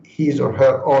his or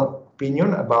her own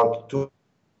opinion about two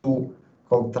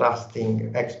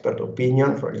contrasting expert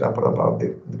opinions, for example, about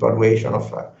the valuation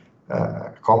of a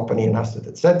company, an asset,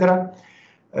 etc.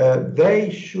 they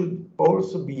should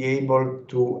also be able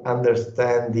to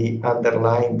understand the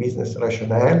underlying business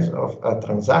rationales of a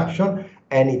transaction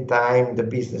anytime the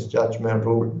business judgment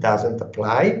rule doesn't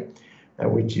apply,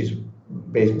 which is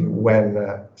basically when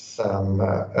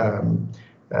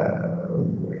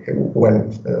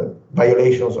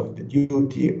violations of the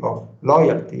duty of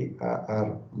loyalty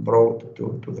are brought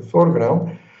to the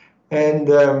foreground. And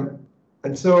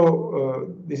so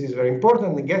this is very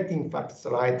important. Getting facts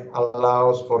right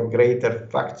allows for greater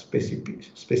fact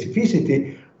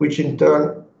specificity, which in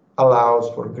turn allows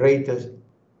for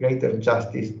greater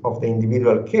justice of the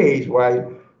individual case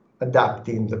while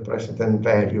adapting the precedent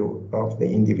value of the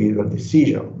individual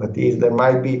decision. That is, there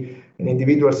might be an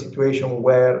individual situation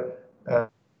where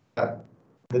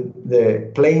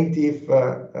the plaintiff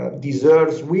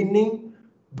deserves winning,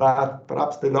 but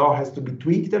perhaps the law has to be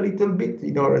tweaked a little bit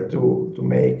in order to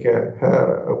make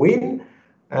her a win.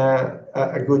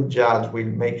 A good judge will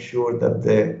make sure that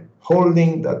the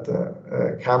holding that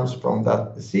comes from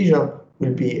that decision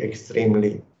will be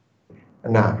extremely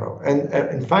narrow.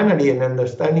 And finally, an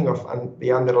understanding of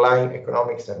the underlying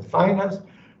economics and finance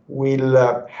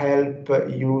will help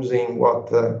using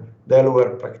what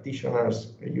Delaware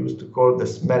practitioners used to call the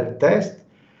smell test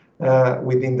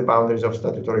within the boundaries of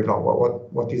statutory law.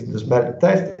 What is the smell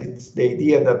test? It's the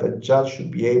idea that a judge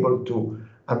should be able to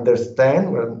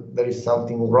understand when there is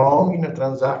something wrong in a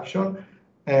transaction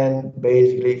and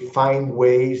basically find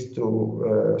ways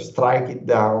to strike it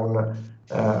down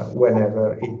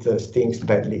whenever it stings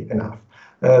badly enough.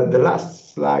 The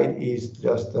last slide is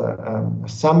just a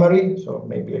summary, so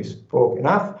maybe I spoke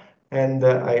enough, and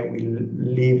I will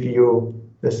leave you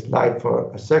the slide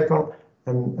for a second,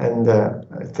 and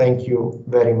thank you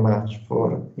very much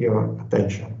for your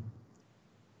attention.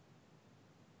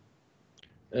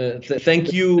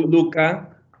 Thank you, Luca,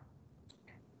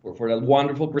 for that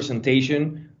wonderful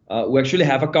presentation. We actually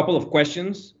have a couple of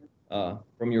questions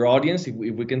from your audience. If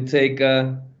we can take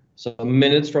some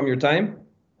minutes from your time.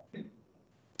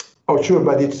 Oh, sure,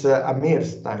 but it's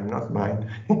Amir's time, not mine.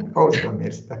 Also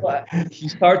Amir's time. Well, he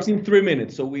starts in 3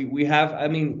 minutes, so we have, I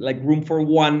mean, like room for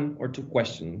 1 or 2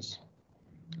 questions.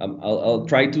 I'll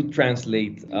try to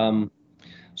translate.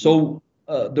 So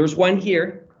there's one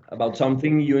here about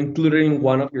something you included in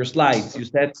one of your slides. You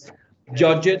said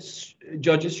judges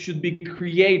should be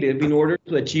creative in order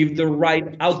to achieve the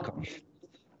right outcome.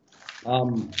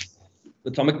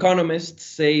 But some economists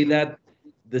say that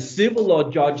the civil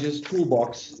law judge's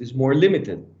toolbox is more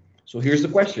limited. So here's the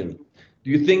question.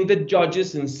 Do you think that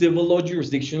judges in civil law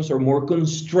jurisdictions are more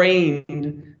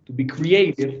constrained to be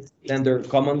creative than their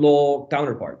common law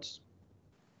counterparts?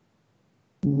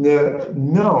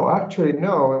 No, actually,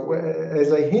 no.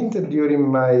 As I hinted during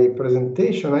my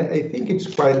presentation, I think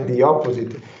it's quite the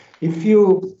opposite. If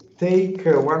you take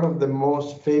one of the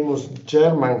most famous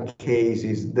German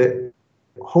cases, the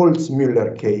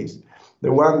Holzmüller case,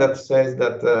 the one that says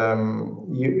that,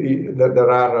 that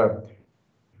there are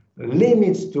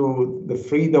limits to the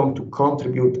freedom to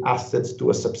contribute assets to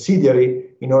a subsidiary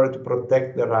in order to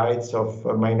protect the rights of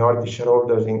minority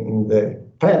shareholders in the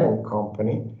parent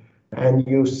company. And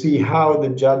you see how the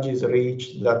judges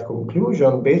reached that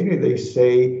conclusion. Basically, they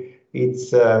say it's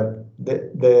the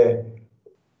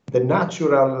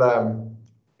natural.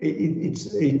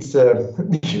 Basically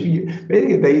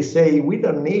they say we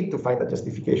don't need to find a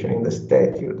justification in the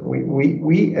statute.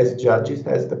 We as judges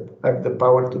have the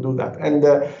power to do that.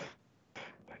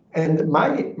 And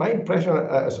my impression.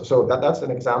 So that's an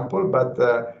example, but.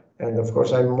 And of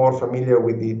course, I'm more familiar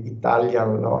with the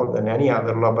Italian law than any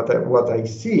other law. But what I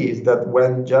see is that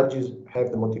when judges have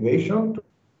the motivation to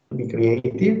be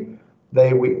creative,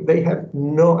 they have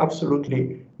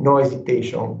absolutely no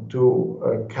hesitation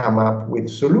to come up with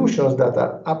solutions that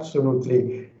are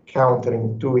absolutely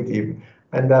counterintuitive.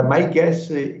 And my guess,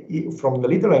 from the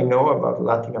little I know about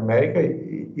Latin America,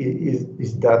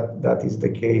 is that is the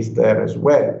case there as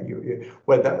well.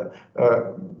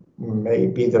 May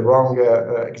be the wrong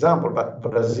example, but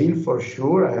Brazil for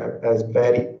sure has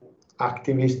very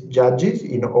activist judges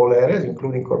in all areas,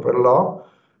 including corporate law.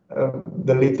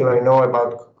 The little I know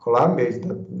about Colombia is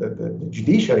that the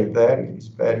judiciary there is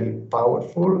very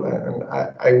powerful, and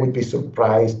I would be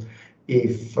surprised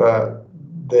if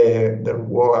there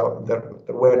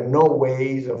were no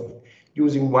ways of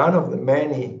using one of the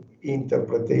many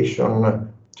interpretation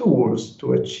tools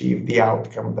to achieve the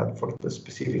outcome that for the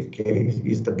specific case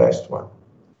is the best one.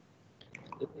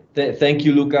 Thank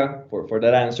you, Luca, for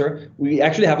that answer. We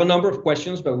actually have a number of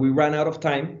questions, but we ran out of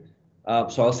time.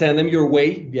 So I'll send them your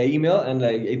way via email. And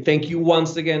I thank you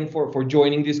once again for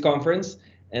joining this conference.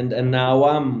 And now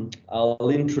I'll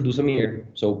introduce Amir.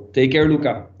 So take care,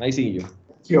 Luca. Nice seeing you.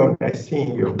 you. Nice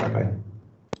seeing you. Bye-bye.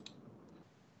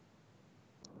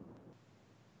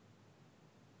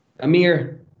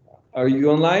 Amir, are you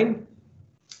online?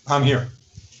 I'm here.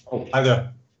 Oh. Hi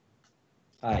there.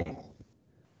 Hi.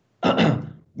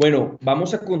 Bueno,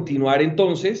 vamos a continuar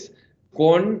entonces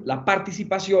con la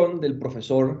participación del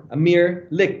profesor Amir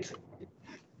Licht.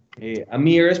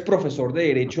 Amir es profesor de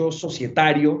Derecho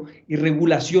Societario y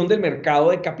Regulación del Mercado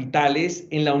de Capitales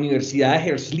en la Universidad de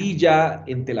Herzliya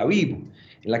en Tel Aviv,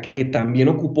 en la que también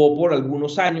ocupó por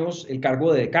algunos años el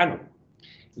cargo de decano.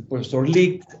 El profesor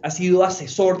Licht ha sido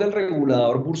asesor del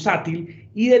regulador bursátil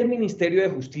y del Ministerio de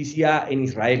Justicia en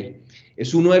Israel.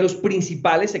 Es uno de los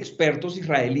principales expertos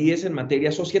israelíes en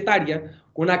materia societaria,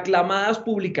 con aclamadas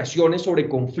publicaciones sobre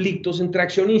conflictos entre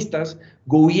accionistas,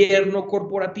 gobierno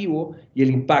corporativo y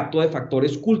el impacto de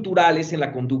factores culturales en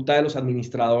la conducta de los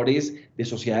administradores de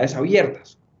sociedades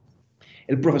abiertas.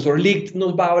 El profesor Licht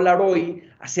nos va a hablar hoy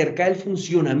acerca del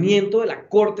funcionamiento de la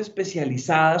Corte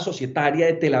Especializada Societaria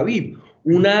de Tel Aviv,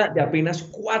 una de apenas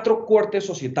 4 cortes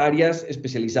societarias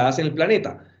especializadas en el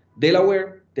planeta: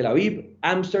 Delaware, Tel Aviv,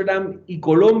 Ámsterdam y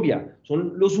Colombia.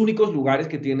 Son los únicos lugares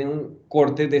que tienen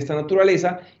cortes de esta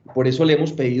naturaleza, y por eso le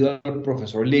hemos pedido al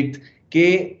profesor Licht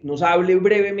que nos hable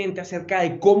brevemente acerca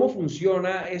de cómo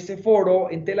funciona este foro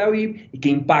en Tel Aviv y qué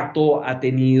impacto ha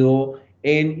tenido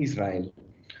en Israel.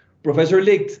 Professor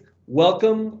Licht,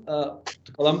 welcome to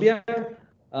Colombia.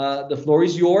 The floor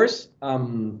is yours.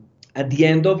 At the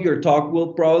end of your talk,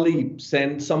 we'll probably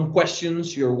send some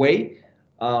questions your way,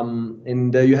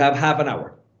 and you have half an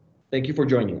hour. Thank you for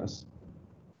joining us.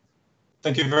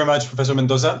 Thank you very much, Professor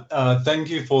Mendoza. Thank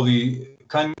you for the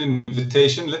kind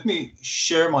invitation. Let me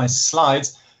share my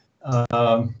slides.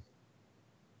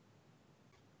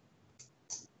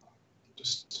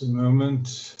 Just a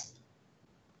moment.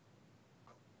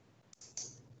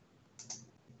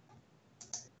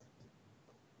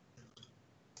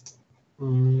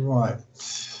 Right.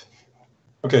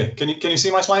 Okay. Can you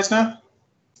see my slides now?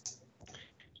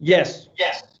 Yes.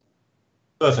 Yes.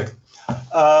 Perfect.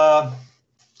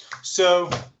 So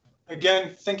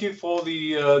again, thank you for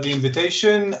the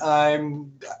invitation. I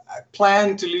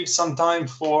plan to leave some time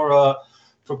for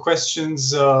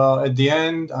questions at the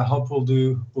end. I hope we'll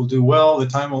do well. The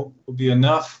time will be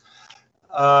enough.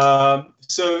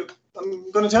 So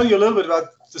I'm going to tell you a little bit about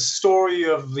the story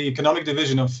of the economic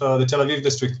division of the Tel Aviv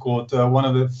District Court, one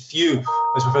of the few,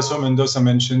 as Professor Mendoza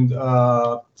mentioned,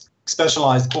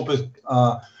 specialized corporate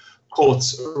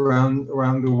courts around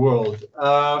the world.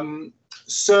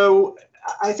 So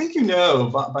I think you know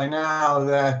by now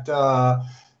that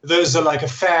there's like a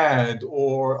fad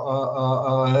or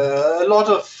a lot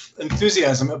of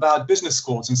enthusiasm about business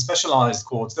courts and specialized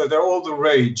courts. They're all the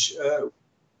rage.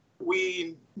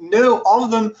 We know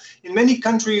of them in many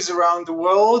countries around the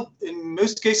world. In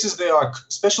most cases, they are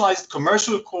specialized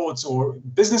commercial courts or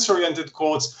business-oriented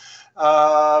courts.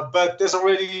 But as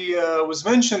already was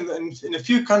mentioned, in a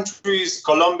few countries,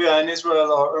 Colombia and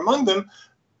Israel are among them,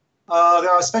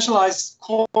 there are specialized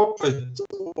corporate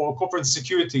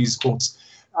securities courts.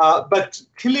 But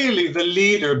clearly the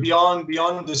leader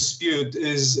beyond dispute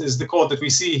is the court that we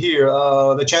see here,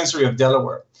 the Chancery of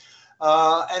Delaware.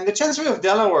 And the Chancery of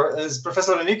Delaware, as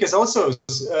Professor Enriquez also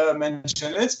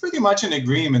mentioned, it's pretty much an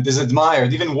agreement, is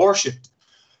admired, even worshipped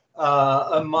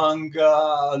among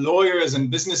lawyers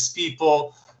and business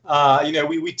people.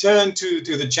 We turn to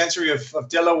the Chancery of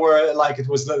Delaware like it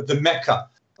was the Mecca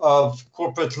of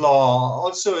corporate law,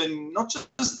 also in not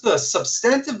just the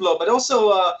substantive law, but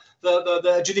also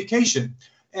the adjudication.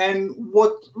 And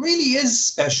what really is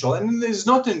special, and is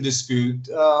not in dispute,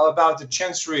 about the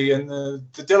Chancery and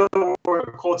the Delaware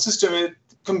court system, it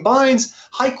combines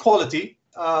high quality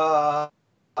of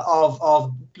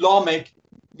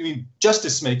lawmaking,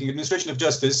 justice making, administration of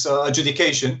justice,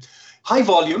 adjudication, high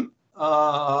volume,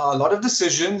 a lot of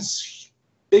decisions,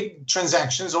 big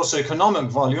transactions, also economic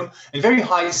volume, and very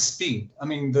high speed. I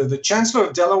mean, the Chancellor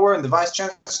of Delaware and the Vice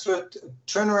Chancellor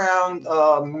turn around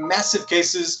massive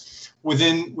cases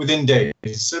within days.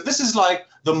 So this is like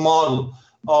the model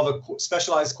of a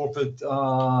specialized corporate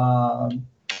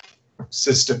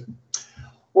system.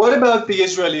 What about the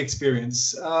Israeli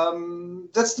experience?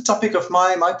 That's the topic of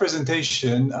my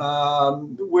presentation.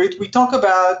 We talk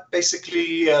about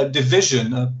basically a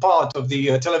division, a part of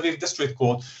the Tel Aviv District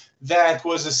Court that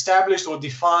was established or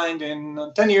defined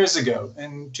 10 years ago,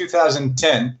 in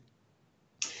 2010.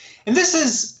 And this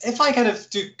is, if I can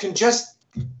just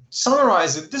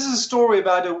summarize it, this is a story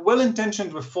about a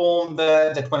well-intentioned reform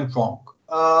that went wrong.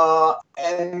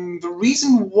 And the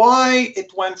reason why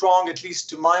it went wrong, at least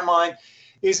to my mind,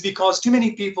 is because too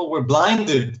many people were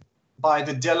blinded by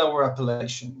the Delaware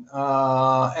appellation.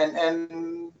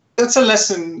 And that's a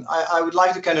lesson I would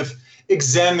like to kind of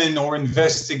examine or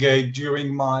investigate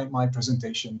during my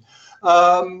presentation.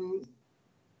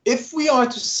 If we are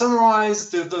to summarize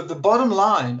the bottom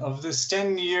line of this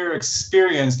 10-year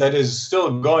experience that is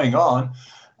still going on,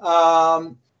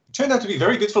 turned out to be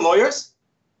very good for lawyers.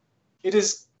 It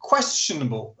is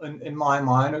questionable in my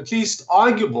mind, or at least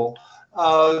arguable,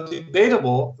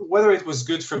 debatable, whether it was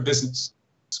good for business,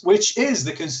 which is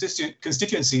the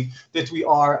constituency that we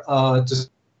are to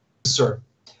serve.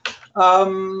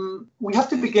 We have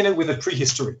to begin it with a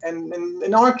prehistory. And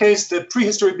in our case, the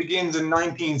prehistory begins in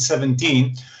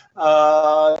 1917.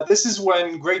 This is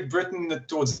when Great Britain,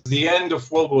 towards the end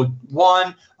of World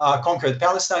War I, conquered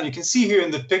Palestine. You can see here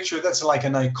in the picture, that's like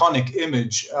an iconic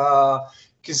image.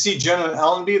 You can see General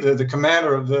Allenby, the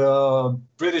commander of the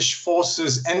British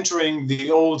forces, entering the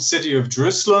old city of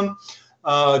Jerusalem.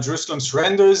 Jerusalem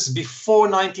surrenders. Before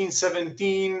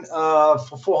 1917,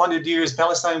 for 400 years,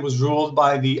 Palestine was ruled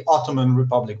by the Ottoman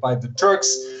Republic, by the Turks.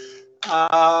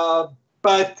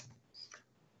 But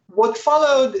what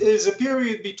followed is a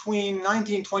period between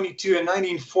 1922 and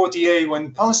 1948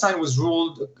 when Palestine was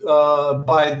ruled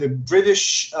by the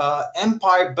British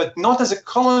Empire, but not as a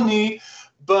colony,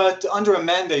 but under a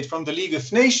mandate from the League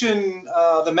of Nations.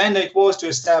 The mandate was to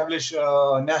establish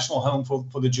a national home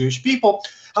for the Jewish people.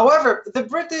 However, the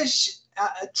British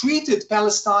treated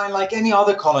Palestine like any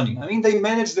other colony. I mean, they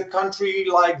managed the country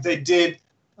like they did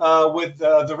with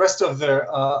the rest of their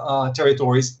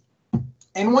territories.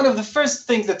 And one of the first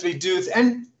things that they did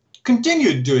and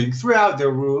continued doing throughout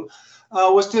their rule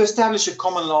was to establish a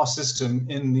common law system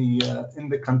in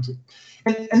the country.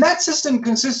 And that system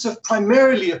consists of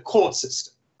primarily a court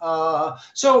system.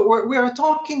 So we are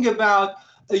talking about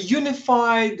a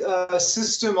unified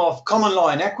system of common law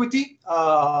and equity,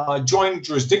 joint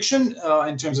jurisdiction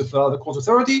in terms of the court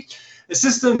authority, a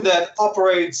system that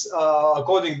operates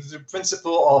according to the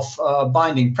principle of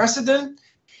binding precedent,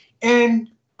 and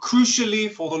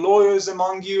crucially for the lawyers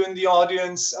among you in the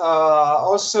audience,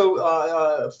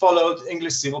 also followed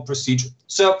English civil procedure.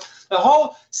 So the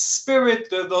whole spirit,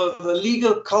 the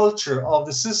legal culture of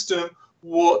the system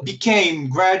became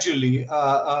gradually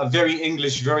very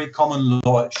English, very common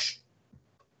lawish.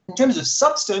 In terms of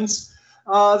substance,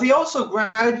 they also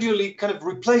gradually kind of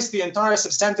replaced the entire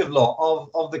substantive law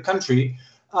of the country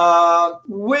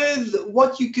with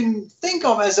what you can think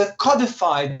of as a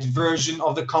codified version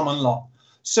of the common law.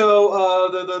 So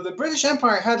the British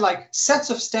Empire had like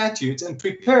sets of statutes and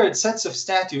prepared sets of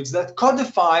statutes that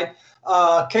codified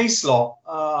case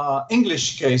law,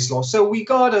 English case law. So we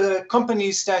got a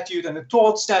company statute and a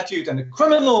tort statute and a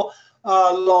criminal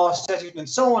law statute and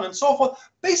so on and so forth.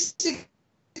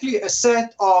 Basically a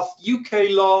set of UK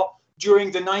law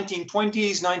during the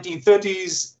 1920s,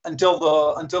 1930s until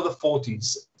the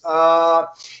 40s.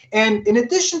 And in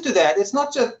addition to that, it's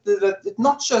not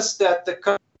just that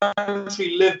the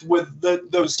country lived with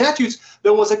those statutes.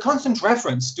 There was a constant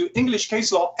reference to English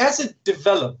case law as it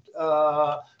developed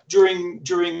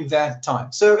during that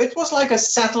time. So it was like a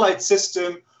satellite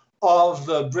system of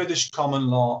the British common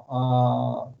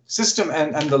law system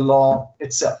and the law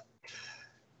itself.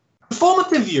 The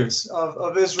formative years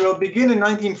of Israel begin in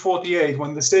 1948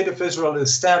 when the State of Israel is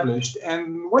established.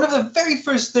 And one of the very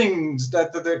first things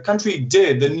that the country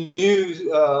did, the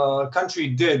new country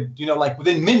did, like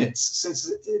within minutes since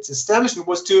its establishment,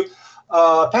 was to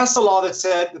pass a law that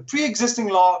said the pre-existing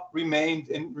law remained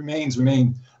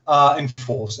in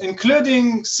force,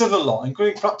 including civil law,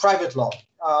 including private law,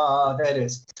 that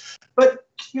is. But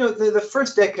the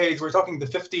first decades, we're talking the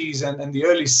 50s and the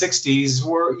early 60s,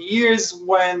 were years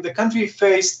when the country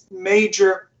faced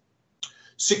major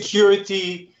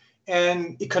security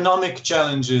and economic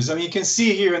challenges. I mean, you can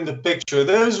see here in the picture,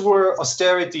 those were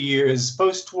austerity years,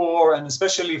 post-war, and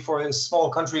especially for a small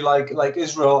country like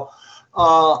Israel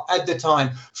at the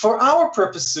time. For our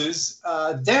purposes,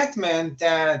 that meant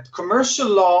that commercial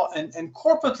law and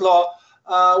corporate law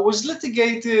was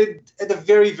litigated at a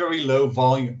very, very low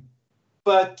volume.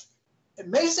 But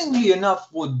amazingly enough,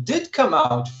 what did come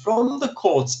out from the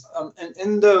courts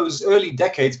in those early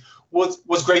decades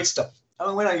was great stuff. I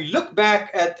mean, when I look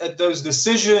back at those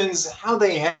decisions, how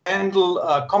they handle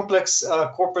complex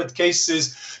corporate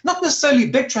cases, not necessarily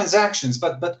big transactions,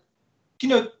 but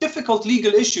difficult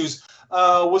legal issues,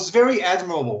 was very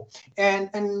admirable.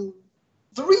 And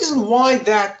the reason why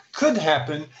that could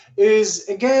happen is,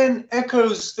 again,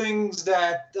 echoes things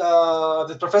that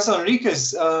Professor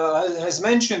Enriquez has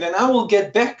mentioned, and I will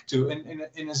get back to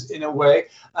in a way.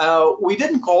 We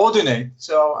didn't coordinate,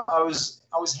 so I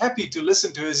was happy to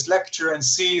listen to his lecture and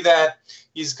see that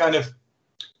he's kind of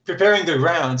preparing the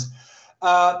grounds.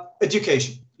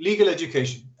 Education, legal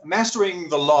education. mastering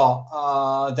the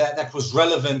law that was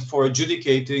relevant for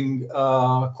adjudicating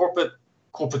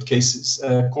corporate cases,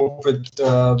 corporate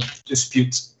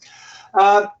disputes.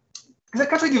 The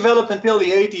country developed until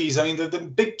the 80s. I mean, the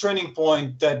big turning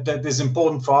point that is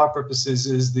important for our purposes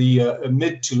is the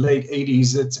mid to late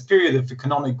 80s. It's a period of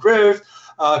economic growth.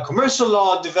 Commercial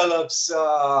law develops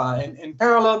in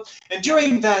parallel. And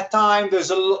during that time,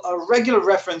 there's a regular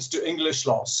reference to English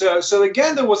law. So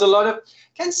again, there was a lot of,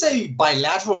 I can't say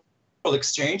bilateral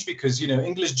exchange, because,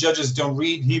 English judges don't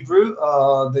read Hebrew.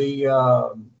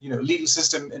 The legal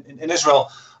system in Israel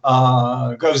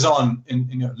goes on,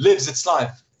 lives its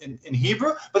life in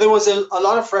Hebrew, but there was a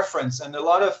lot of reference and a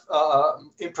lot of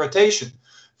importation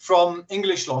from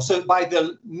English law. So by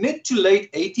the mid to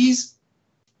late 80s,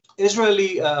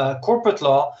 Israeli corporate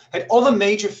law had all the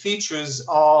major features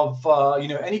of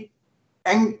any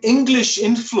English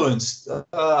influenced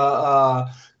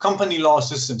company law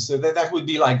system. So that would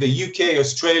be like the UK,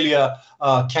 Australia,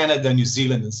 Canada, New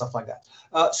Zealand, and stuff like that.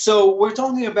 So we're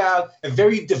talking about a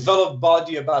very developed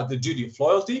body about the duty of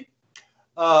loyalty,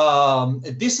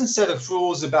 a decent set of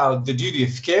rules about the duty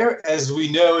of care as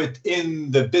we know it in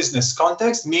the business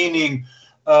context, meaning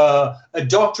a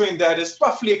doctrine that is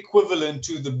roughly equivalent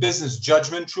to the business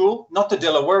judgment rule, not the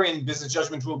Delawarean business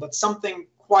judgment rule, but something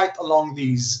quite along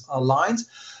these lines.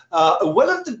 A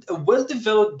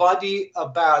well-developed body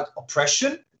about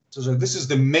oppression. So this is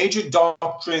the major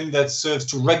doctrine that serves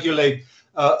to regulate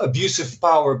abuse of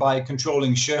power by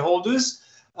controlling shareholders.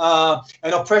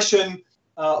 And oppression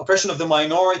of the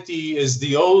minority is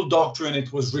the old doctrine.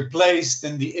 It was replaced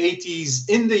in the 80s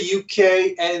in the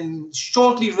UK and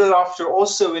shortly thereafter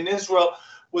also in Israel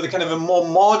with a kind of a more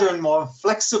modern, more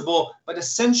flexible, but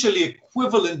essentially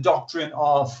equivalent doctrine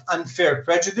of unfair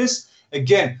prejudice.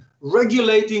 Again,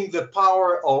 regulating the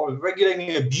power or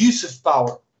regulating abuse of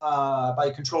power by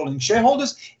controlling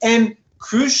shareholders, and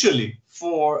crucially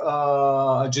for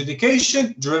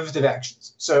adjudication, derivative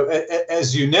actions. So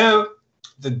as you know,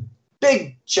 the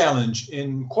big challenge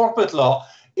in corporate law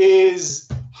is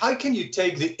how can you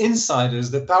take the insiders,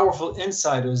 the powerful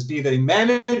insiders, be they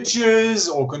managers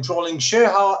or controlling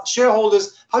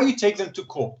shareholders, how you take them to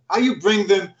court, how you bring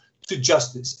them to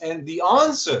justice. And the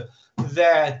answer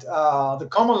that the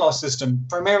common law system,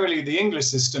 primarily the English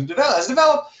system, has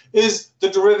developed is the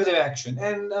derivative action.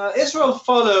 And Israel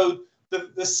followed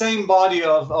the same body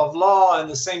of law and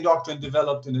the same doctrine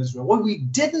developed in Israel. What we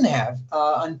didn't have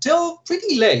until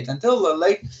pretty late, until the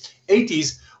late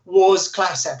 80s, was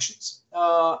class actions.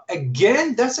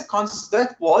 Again,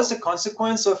 that was a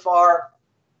consequence of our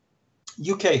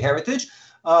UK heritage.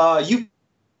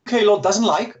 UK law doesn't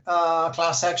like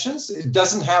class actions. It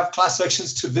doesn't have class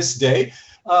actions to this day.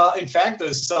 In fact,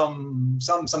 there's some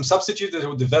substitute that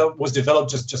was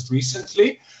developed just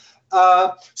recently.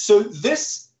 So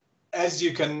this, as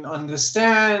you can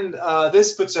understand,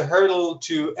 this puts a hurdle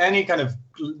to any kind of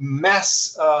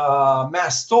mass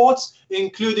torts,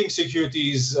 including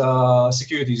securities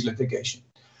litigation.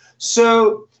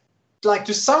 So, like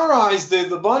to summarize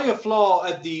the body of law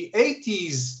at the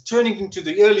 80s, turning into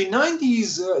the early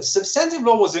 90s, substantive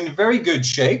law was in very good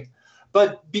shape.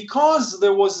 But because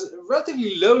there was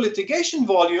relatively low litigation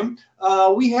volume,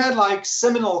 we had like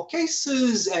seminal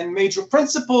cases and major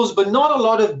principles, but not a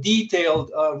lot of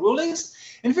detailed rulings,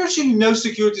 and virtually no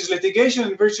securities litigation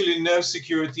and virtually no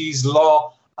securities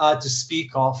law to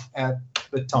speak of at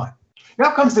the time.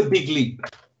 Now comes the big leap.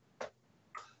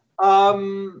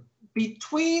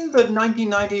 Between the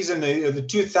 1990s and the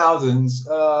 2000s,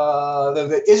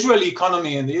 the Israeli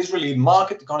economy and the Israeli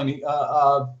market economy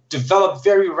developed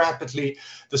very rapidly.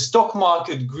 The stock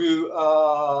market grew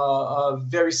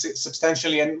very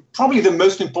substantially, and probably the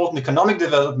most important economic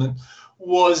development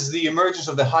was the emergence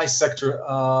of the high-tech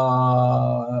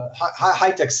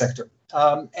sector,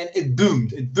 and it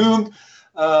boomed. It boomed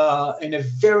in a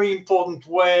very important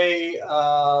way.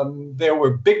 There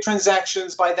were big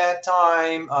transactions by that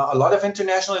time, a lot of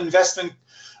international investment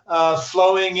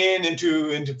flowing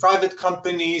into private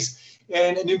companies,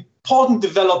 and an important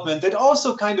development that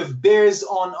also kind of bears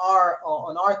on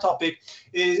our topic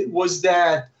was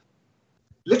that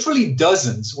literally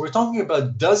dozens, we're talking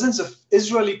about dozens of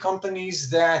Israeli companies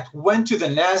that went to the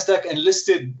NASDAQ and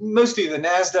listed, mostly the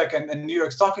NASDAQ and New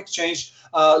York Stock Exchange,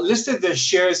 listed their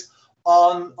shares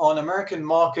on American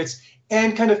markets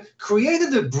and kind of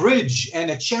created a bridge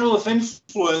and a channel of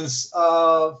influence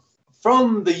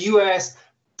from the US,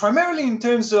 primarily in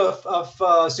terms of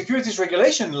securities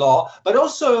regulation law, but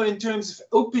also in terms of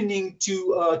opening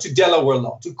to Delaware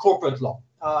law, to corporate law.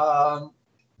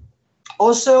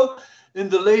 Also, in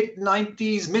the late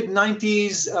 90s, mid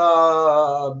 90s,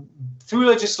 through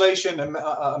legislation,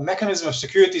 a mechanism of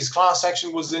securities class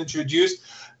action was introduced,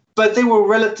 but they were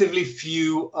relatively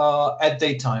few at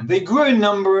that time. They grew in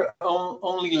number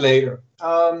only later.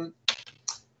 The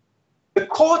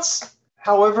courts,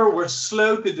 however, were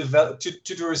slow to develop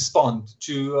to respond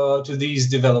to these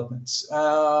developments,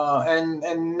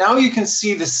 and now you can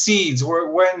see the seeds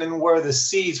where the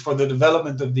seeds for the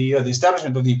development of the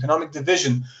establishment of the economic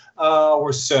division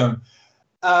were sown.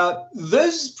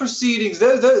 Those proceedings,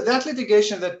 that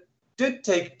litigation that did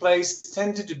take place,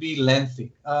 tended to be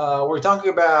lengthy. We're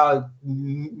talking about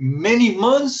many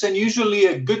months and usually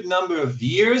a good number of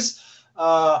years.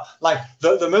 Like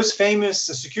the most famous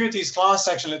securities class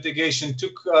action litigation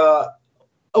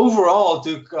overall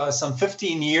took some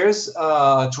 15 years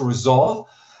to resolve.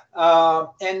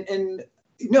 And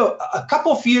you know, a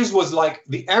couple of years was like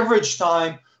the average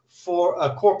time for a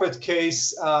corporate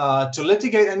case to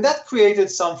litigate, and that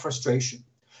created some frustration.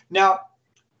 Now,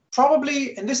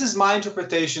 probably, and this is my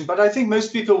interpretation, but I think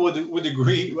most people would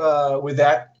agree with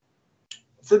that,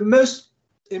 the most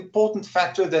important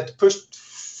factor that pushed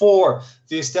for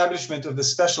the establishment of the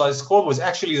specialized court was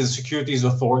actually the securities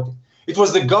authority. It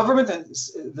was the government and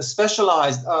the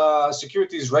specialized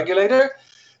securities regulator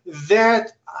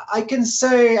that I can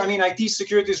say, I mean, IT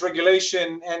securities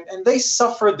regulation, and they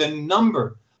suffered a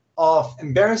number of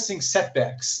embarrassing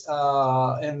setbacks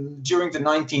during the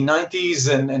 1990s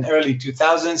and early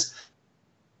 2000s.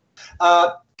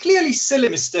 Clearly silly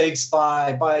mistakes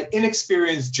by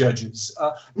inexperienced judges.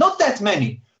 Not that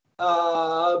many,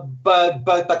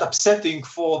 but upsetting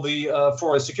for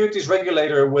a securities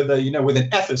regulator with an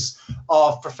ethos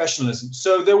of professionalism.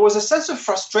 So there was a sense of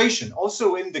frustration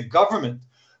also in the government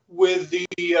with the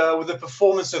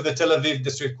performance of the Tel Aviv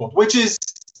District Court, which is,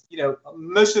 you know,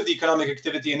 most of the economic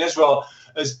activity in Israel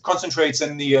concentrates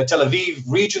in the Tel Aviv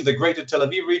region, the greater Tel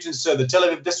Aviv region. So the Tel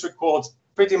Aviv District Court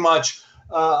pretty much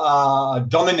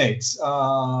dominates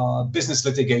business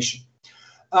litigation.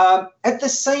 At the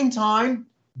same time,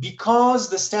 because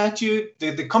the statute,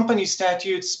 the company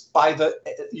statutes by the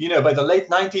late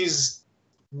 90s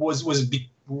was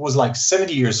like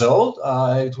 70 years old.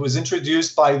 It was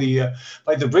introduced by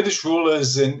the British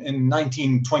rulers in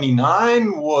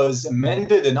 1929, was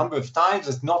amended a number of times,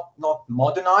 it's not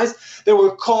modernized. There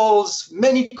were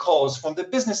many calls from the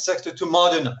business sector to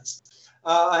modernize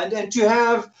and to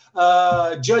have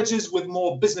judges with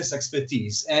more business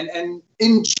expertise. And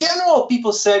in general,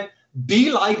 people said,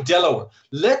 be like Delaware.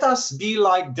 Let us be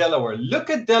like Delaware. Look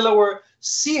at Delaware,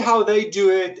 see how they do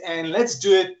it, and let's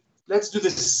do it. Let's do the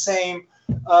same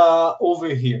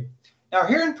over here. Now,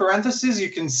 here in parentheses, you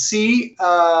can see.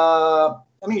 I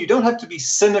mean, you don't have to be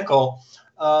cynical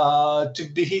to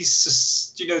be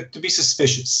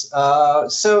suspicious.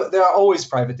 So there are always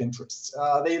private interests.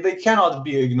 They cannot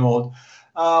be ignored.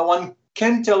 One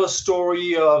can tell a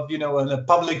story of, a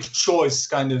public choice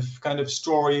kind of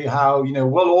story, how,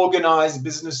 well-organized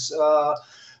business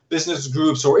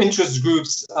groups or interest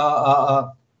groups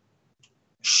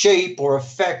shape or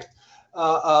affect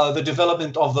the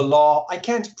development of the law. I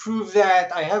can't prove that.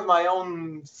 I have my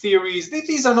own theories.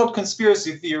 These are not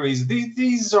conspiracy theories.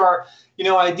 These are,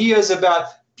 ideas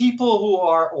about people who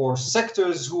are, or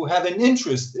sectors who have an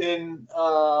interest in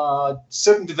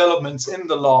certain developments in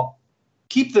the law.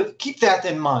 Keep that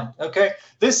in mind, okay?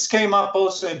 This came up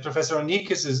also in Professor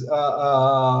Nikis's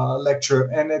lecture,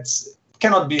 and it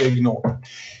cannot be ignored.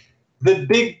 The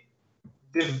big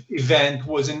event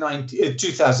was in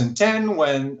 2010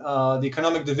 when the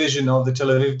economic division of the Tel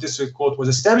Aviv District Court was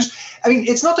established. I mean,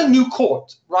 it's not a new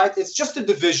court, right? It's just a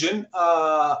division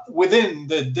within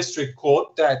the district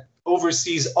court that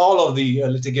oversees all of the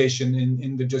litigation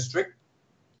in the district.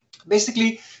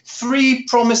 Basically, three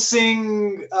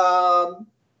promising,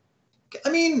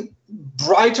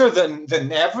 brighter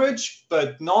than average,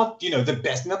 but not, the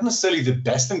best, not necessarily the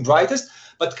best and brightest,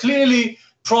 but clearly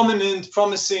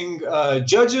promising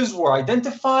judges were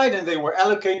identified, and they were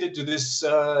allocated to this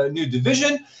new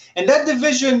division. And that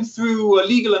division, through a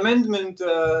legal amendment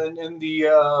in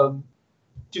the,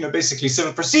 basically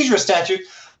civil procedure statute,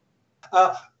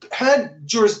 had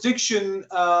jurisdiction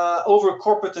over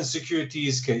corporate and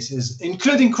securities cases,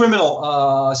 including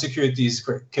criminal securities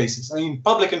cases. I mean,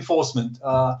 public enforcement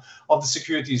of the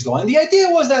securities law. And the idea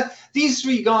was that these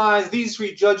three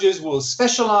judges will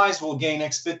specialize, will gain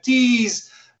expertise.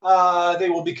 They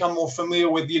will become more familiar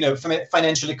with,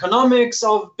 financial economics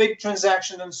of big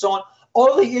transactions and so on.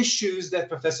 All the issues that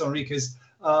Professor Enriquez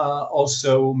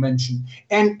also mentioned,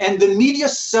 and the media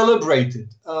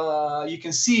celebrated. You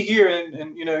can see here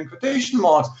in quotation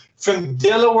marks, from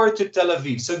Delaware to Tel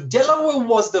Aviv. So Delaware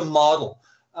was the model,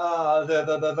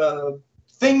 the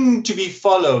thing to be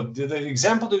followed, the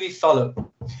example to be followed.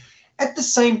 At the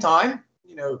same time,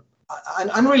 an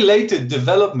unrelated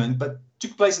development, but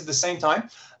took place at the same time,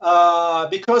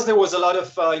 because there was a lot of,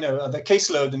 the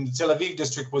caseload in the Tel Aviv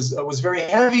district was very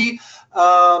heavy.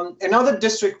 Another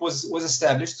district was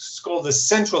established. It's called the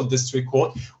Central District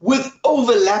Court, with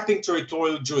overlapping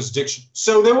territorial jurisdiction.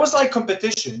 So there was like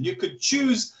competition. You could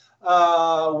choose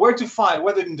where to file,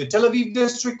 whether in the Tel Aviv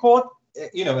District Court,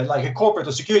 like a corporate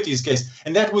or securities case,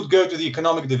 and that would go to the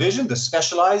economic division, the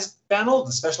specialized panel,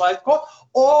 the specialized court,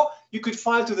 or you could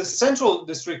file to the Central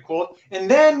District Court.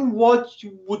 And then what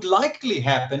would likely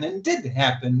happen, and did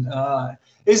happen,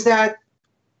 is that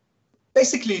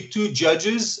basically two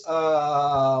judges,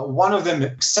 one of them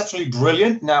exceptionally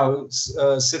brilliant, now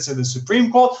sits at the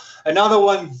Supreme Court, another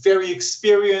one very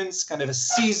experienced, kind of a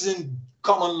seasoned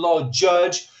common law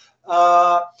judge,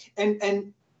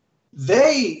 and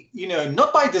they,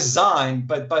 not by design,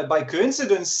 but by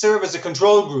coincidence, serve as a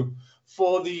control group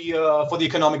for the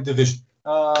economic division.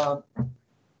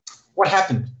 What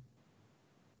happened?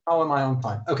 How am I on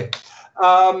time? Okay.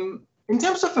 In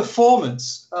terms of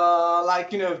performance,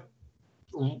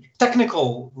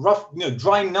 technical, rough,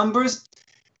 dry numbers,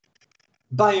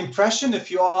 by impression, if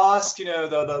you ask,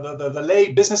 the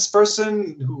lay business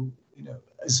person who,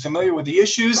 is familiar with the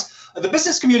issues, the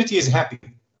business community is happy.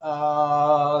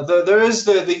 There is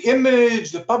the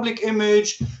image, the public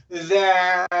image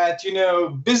that,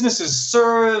 businesses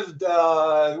served.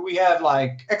 We have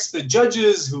like expert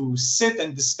judges who sit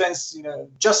and dispense,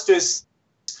 justice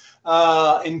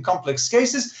in complex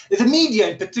cases. The media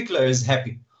in particular is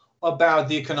happy about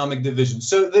the economic division.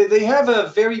 So they have a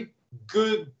very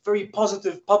good, very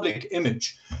positive public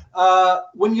image.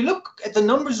 When you look at the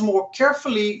numbers more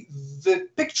carefully, the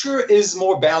picture is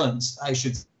more balanced, I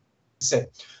should say.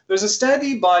 There's a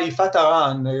study by Yifat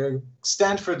Aran, a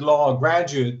Stanford Law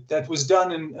graduate, that was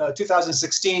done in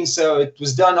 2016. So it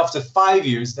was done after 5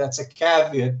 years. That's a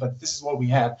caveat, but this is what we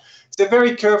have. It's a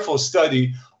very careful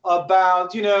study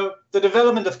about, the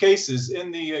development of cases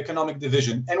in the economic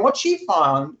division. And what she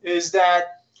found is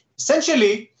that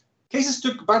essentially cases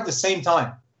took about the same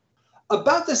time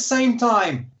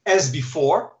as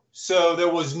before. So there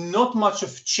was not much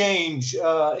of change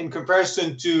in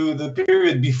comparison to the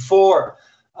period before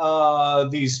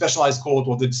the specialized court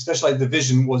or the specialized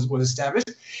division was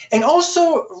established, and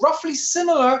also roughly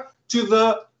similar to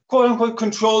the quote-unquote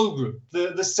control group,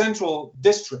 the central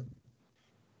district.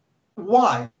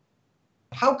 Why?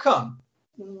 How come?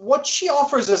 What she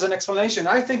offers as an explanation,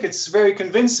 I think it's very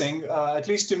convincing, at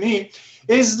least to me,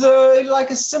 is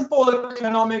like a simple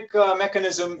economic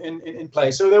mechanism in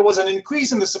place. So there was an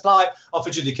increase in the supply of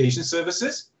adjudication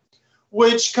services,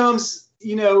 which comes,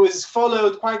 is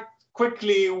followed quite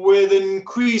quickly with an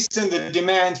increase in the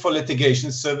demand for litigation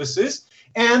services.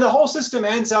 And the whole system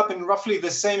ends up in roughly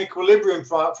the same equilibrium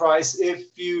price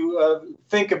if you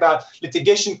think about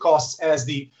litigation costs as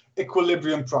the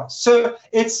equilibrium price. So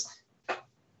it's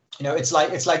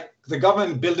like the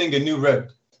government building a new road.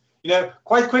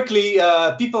 Quite quickly,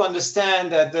 people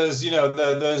understand that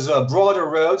there's a broader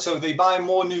road, so they buy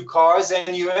more new cars,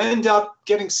 and you end up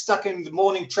getting stuck in the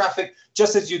morning traffic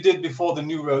just as you did before the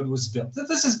new road was built.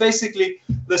 This is basically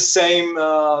the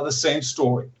same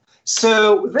story.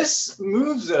 So this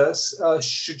moves us,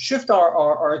 should shift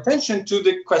our attention to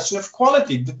the question of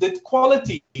quality. Did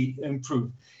quality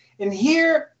improve? And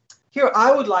here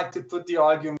I would like to put the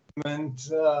argument, and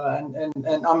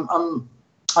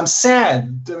I'm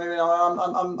sad.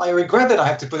 I regret that I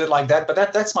have to put it like that, but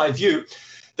that's my view.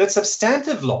 That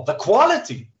substantive law, the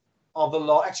quality of the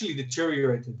law, actually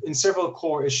deteriorated in several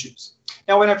core issues.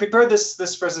 Now, when I prepared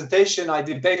this presentation, I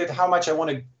debated how much I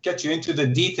want to get you into the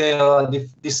detail. I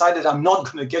decided I'm not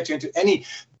going to get you into any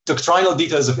doctrinal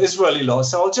details of Israeli law,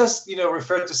 so I'll just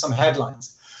refer to some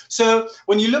headlines. So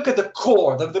when you look at the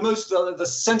core, the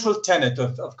central tenet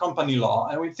of company law,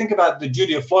 and we think about the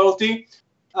duty of loyalty,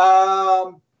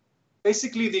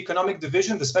 basically the economic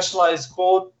division, the specialized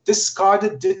court,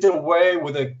 did away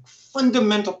with a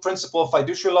fundamental principle of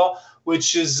fiduciary law,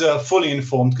 which is fully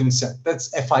informed consent. That's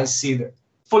FIC there,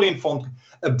 fully informed.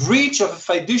 A breach of a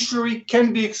fiduciary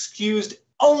can be excused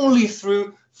only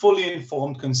through fully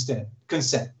informed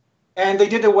consent. And they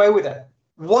did away with that.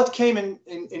 What came in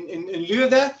lieu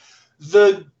of that?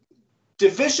 The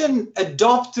division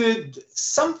adopted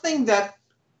something that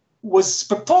was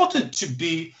purported to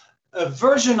be a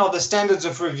version of the standards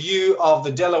of review of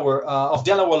the Delaware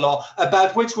law,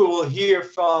 about which we will hear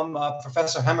from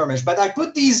Professor Hammermesh. But I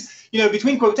put these,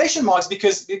 between quotation marks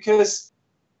because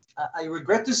I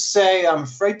regret to say, I'm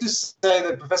afraid to say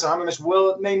that Professor Hammermesh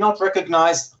may not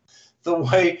recognize the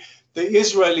way the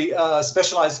Israeli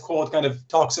specialized court kind of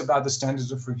talks about the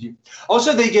standards of review.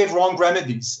 Also, they gave wrong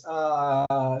remedies.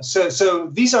 So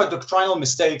these are doctrinal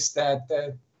mistakes that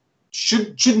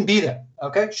shouldn't be there.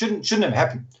 Okay, shouldn't have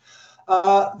happened.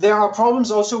 There are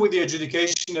problems also with the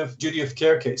adjudication of duty of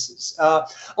care cases.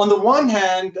 On the one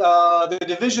hand, the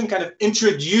division kind of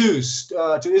introduced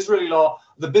to Israeli law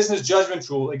the business judgment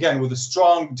rule, again, with a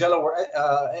strong Delaware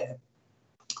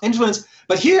influence.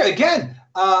 But here again,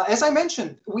 as I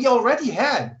mentioned, we already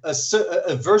had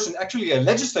a version, actually a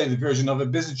legislative version of a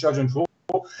business judgment rule.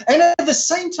 And at the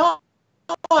same time,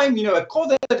 a court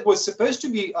that was supposed to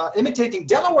be imitating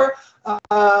Delaware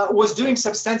was doing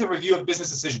substantive review of business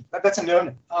decision. That's a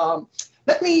no-no.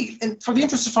 Let me, for the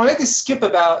interest of time, let me skip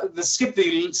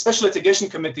the special litigation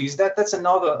committees. That's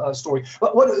another story.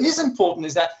 But what is important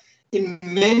is that in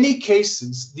many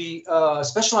cases, the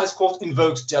specialized court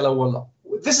invokes Delaware law.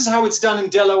 This is how it's done in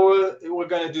Delaware. We're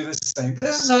going to do the same.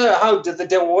 This is how the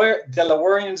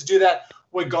Delawareans do that.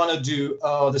 We're going to do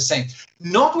the same.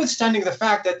 Notwithstanding the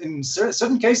fact that in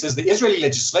certain cases, the Israeli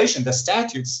legislation, the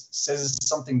statutes, says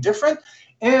something different,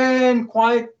 and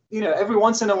quite, every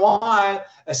once in a while,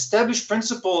 established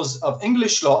principles of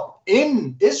English law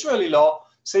in Israeli law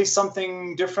say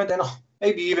something different, and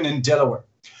maybe even in Delaware.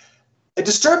 A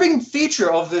disturbing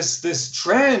feature of this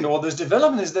trend or this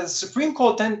development is that the Supreme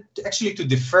Court tend actually to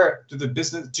defer to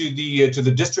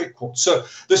the district court. So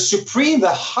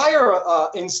the higher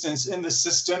instance in the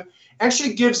system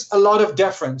actually gives a lot of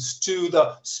deference to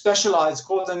the specialized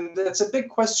court, and that's a big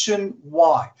question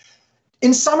why.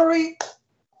 In summary,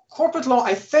 corporate law,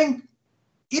 I think,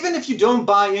 even if you don't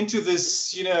buy into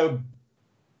this,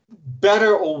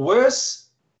 better or worse,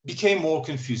 became more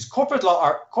confused. Corporate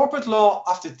law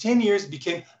after 10 years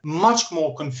became much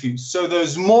more confused. So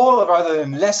there's more rather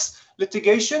than less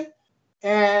litigation.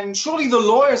 And surely the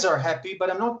lawyers are happy,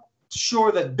 but I'm not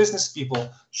sure that business people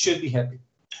should be happy.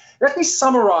 Let me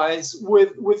summarize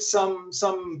with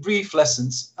some brief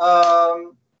lessons,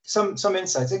 some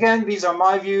insights. Again, these are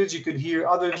my views. You could hear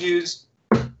other views.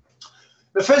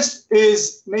 The first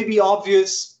is maybe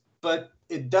obvious, but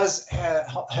it does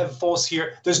have force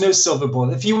here. There's no silver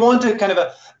bullet. If you want to kind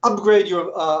of upgrade your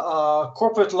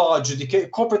corporate law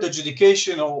corporate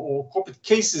adjudication or corporate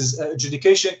cases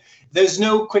adjudication, there's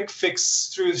no quick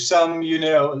fix through some,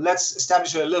 let's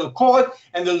establish a little court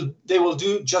and they will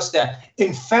do just that.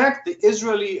 In fact, the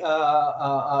Israeli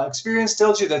experience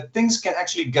tells you that things can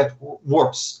actually get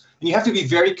worse. And you have to be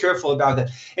very careful about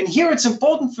that. And here it's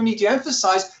important for me to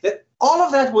emphasize that all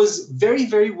of that was very,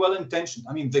 very well intentioned.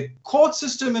 I mean, the court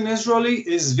system in Israel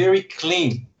is very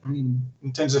clean,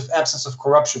 in terms of absence of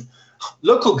corruption.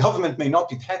 Local government may not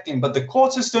be that clean, but the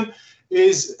court system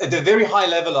is at a very high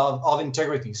level of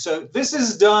integrity. So this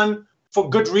is done for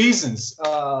good reasons,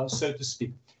 so to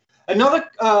speak. Another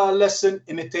lesson,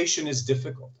 imitation is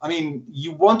difficult. I mean,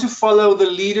 you want to follow the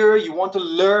leader, you want to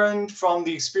learn from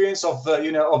the experience of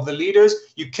the leaders.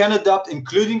 You can adopt,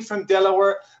 including from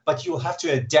Delaware, but you'll have to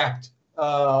adapt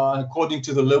according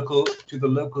to the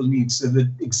local needs. So the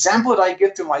example that I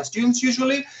give to my students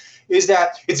usually is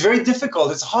that it's very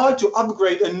difficult. It's hard to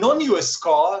upgrade a non-US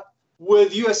car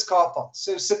with US car parts.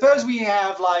 So suppose we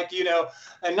have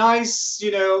a nice,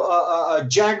 a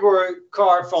Jaguar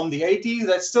car from the 80s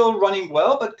that's still running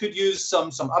well, but could use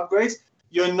some upgrades.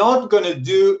 You're not going to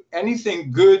do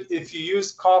anything good if you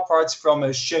use car parts from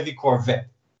a Chevy Corvette.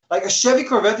 Like a Chevy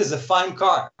Corvette is a fine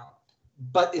car,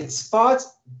 but its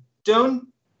parts don't,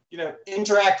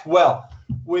 interact well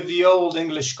with the old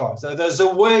English cars. So there's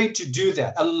a way to do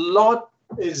that. A lot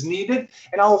is needed.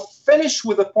 And I'll finish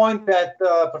with a point that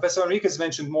Professor Enriquez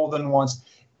mentioned more than once.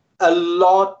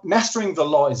 Mastering the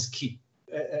law is key.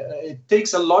 It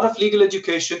takes a lot of legal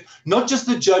education, not just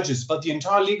the judges, but the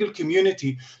entire legal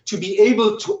community to be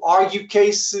able to argue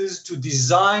cases, to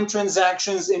design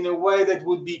transactions in a way that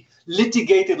would be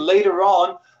litigated later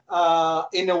on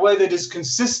in a way that is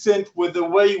consistent with the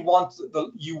way you want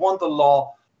the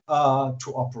law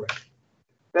to operate.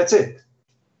 That's it.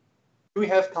 Do we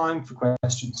have time for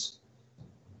questions?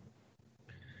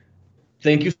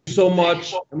 Thank you so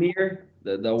much, Amir.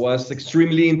 That was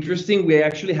extremely interesting. We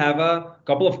actually have a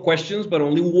couple of questions, but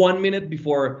only 1 minute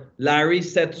before Larry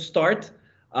set to start.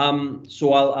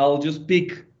 So I'll just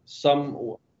pick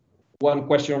one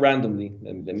question randomly.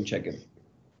 Let me check it.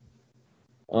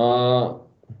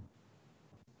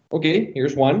 Okay,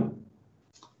 here's one.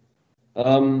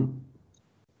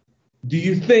 Do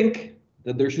you think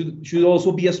that there should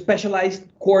also be a specialized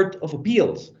court of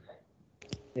appeals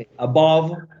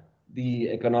above the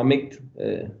economic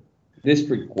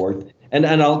district court? And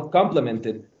I'll complement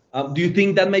it. Do you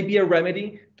think that may be a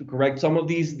remedy to correct some of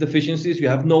these deficiencies you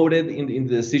have noted in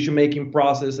the decision-making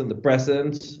process and the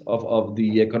presence of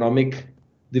the economic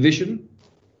division?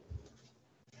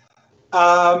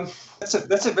 That's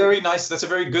a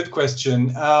very good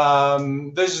question.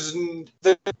 There's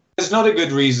not a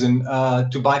good reason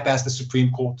to bypass the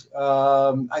Supreme Court.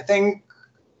 I think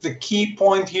the key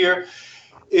point here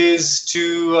is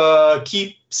to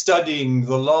keep studying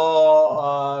the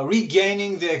law,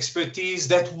 regaining the expertise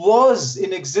that was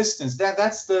in existence.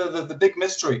 That's the big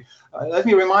mystery. Let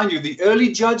me remind you, the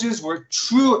early judges were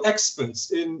true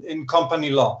experts in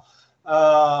company law.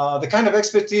 The kind of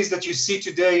expertise that you see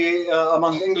today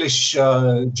among English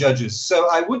judges. So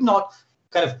I would not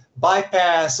kind of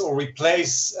bypass or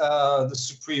replace the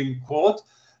Supreme Court.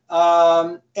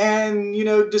 And, you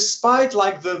know, despite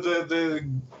like the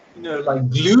like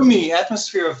gloomy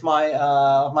atmosphere of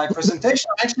my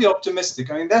presentation, I'm actually optimistic.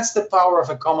 I mean, that's the power of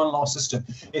a common law system.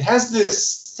 It has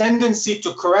this tendency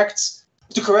to correct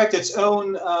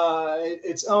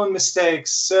its own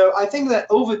mistakes. So I think that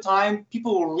over time,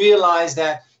 people will realize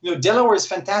that, you know, Delaware is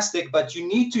fantastic, but you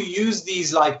need to use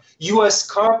these like US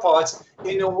car parts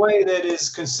in a way that is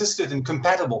consistent and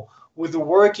compatible with the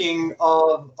working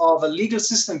of a legal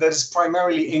system that is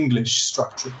primarily English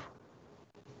structured.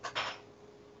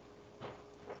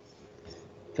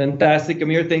 Fantastic,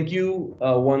 Amir. Thank you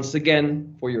once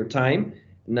again for your time.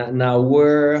 Now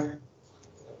we're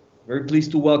very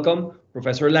pleased to welcome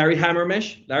Professor Larry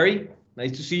Hammermesh. Larry,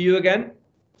 nice to see you again.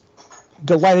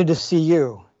 Delighted to see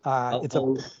you. Oh,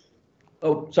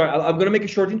 sorry. I'm going to make a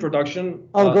short introduction.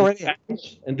 Go ahead.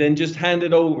 And then just hand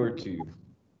it over to you.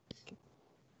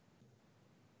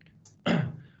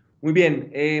 Muy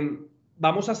bien.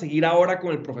 Vamos a seguir ahora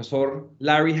con el profesor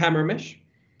Larry Hammermesh.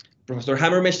 El profesor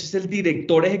Hammermesh es el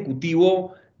director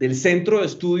ejecutivo del Centro de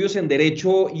Estudios en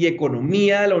Derecho y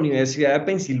Economía de la Universidad de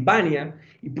Pensilvania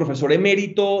y profesor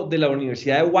emérito de la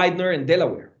Universidad de Widener en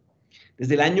Delaware.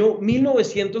 Desde el año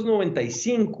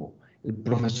 1995, el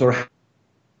profesor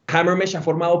Hammermesh ha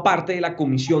formado parte de la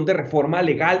Comisión de Reforma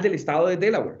Legal del Estado de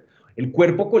Delaware, el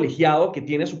cuerpo colegiado que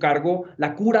tiene a su cargo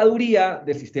la curaduría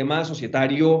del sistema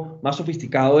societario más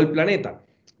sofisticado del planeta.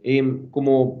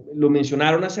 Como lo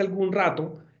mencionaron hace algún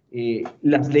rato,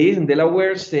 las leyes en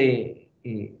Delaware se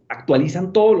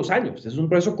actualizan todos los años. Es un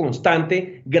proceso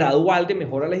constante, gradual de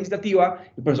mejora legislativa.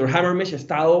 El profesor Hammermesh ha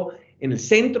estado en el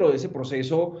centro de ese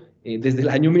proceso desde el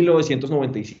año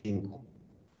 1995.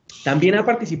 También ha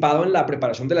participado en la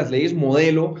preparación de las leyes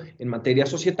modelo en materia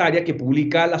societaria que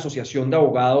publica la Asociación de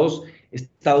Abogados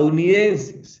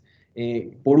Estadounidenses.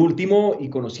 Por último, y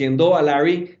conociendo a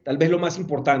Larry, tal vez lo más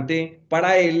importante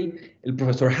para él, el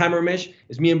profesor Hammermesh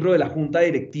es miembro de la Junta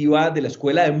Directiva de la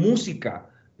Escuela de Música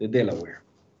de Delaware.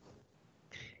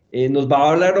 Nos va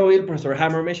a hablar hoy el profesor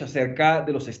Hammermesh acerca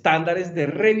de los estándares de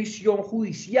revisión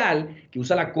judicial que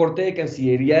usa la Corte de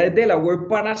Cancillería de Delaware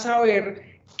para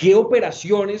saber qué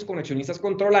operaciones con accionistas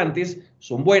controlantes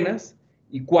son buenas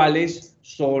y cuáles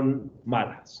son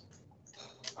malas.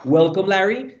 Welcome,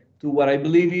 Larry, to what I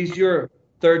believe is your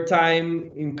third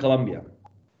time in Colombia.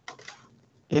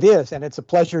 It is, and it's a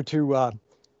pleasure to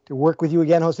work with you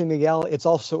again, Jose Miguel. It's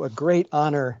also a great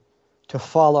honor to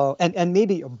follow, and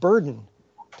maybe a burden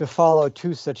to follow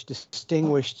two such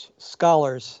distinguished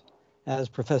scholars as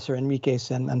Professor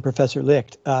Enriquez and Professor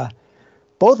Licht,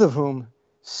 both of whom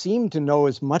seem to know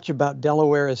as much about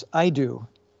Delaware as I do,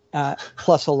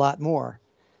 plus a lot more.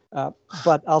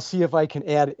 But I'll see if I can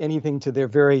add anything to their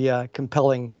very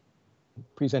compelling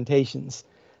presentations.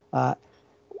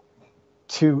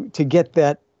 To get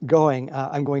that going,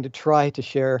 I'm going to try to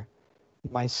share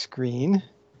my screen.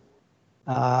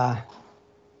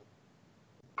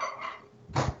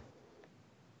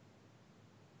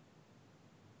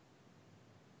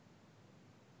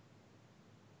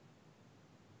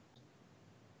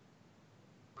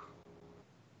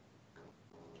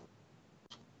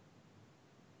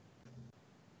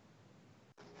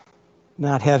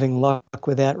 Not having luck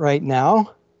with that right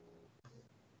now.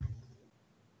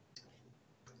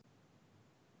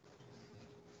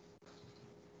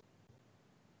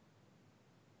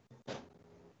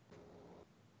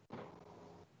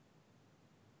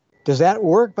 Does that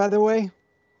work, by the way,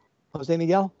 Jose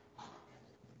Miguel?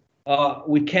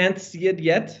 We can't see it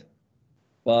yet,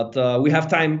 but we have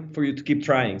time for you to keep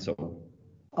trying. So.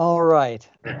 All right.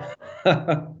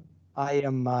 I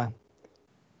am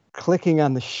clicking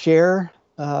on the share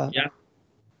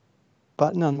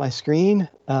button on my screen,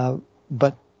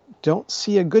 but don't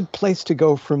see a good place to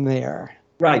go from there.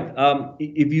 Right.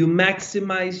 If you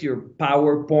maximize your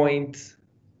PowerPoint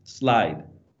slide,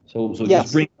 so yes.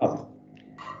 Just bring up.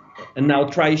 And now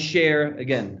try share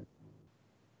again.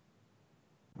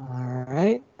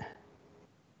 right.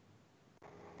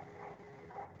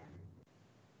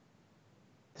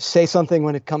 Say something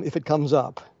when if it comes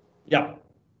up. Yeah.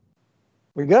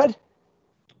 We good?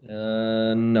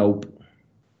 Nope.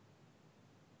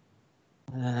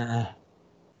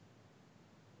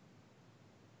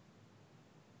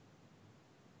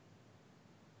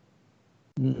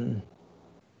 Mm-mm.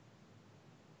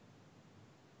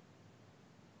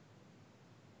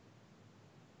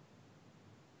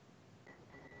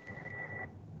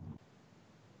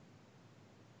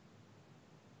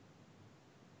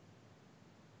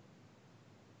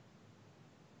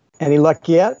 Any luck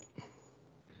yet?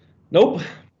 Nope.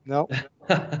 No.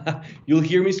 You'll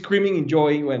hear me screaming in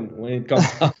joy when it comes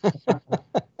up.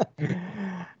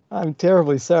 I'm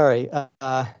terribly sorry.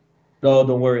 No,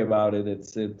 don't worry about it.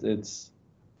 It's.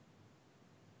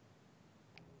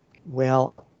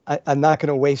 Well, I'm not going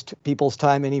to waste people's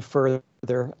time any further.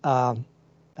 And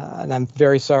I'm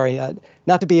very sorry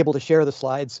not to be able to share the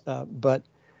slides, but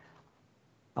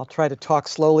I'll try to talk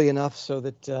slowly enough so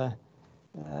that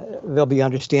they'll be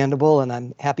understandable, and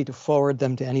I'm happy to forward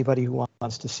them to anybody who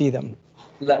wants to see them.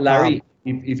 Larry,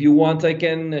 if you want, I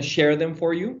can share them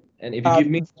for you. And if you give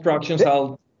me instructions,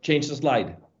 I'll change the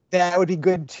slide. That would be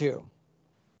good too.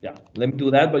 Yeah, let me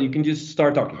do that, but you can just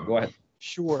start talking. Go ahead.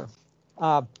 Sure.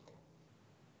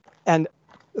 And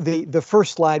the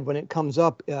first slide, when it comes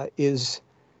up, is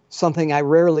something I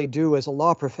rarely do as a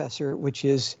law professor, which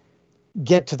is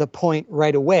get to the point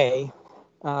right away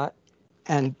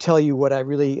and tell you what I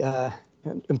really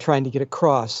am trying to get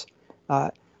across.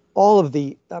 All of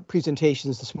the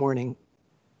presentations this morning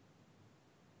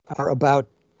are about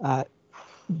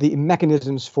the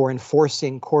mechanisms for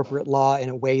enforcing corporate law in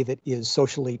a way that is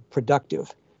socially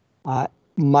productive.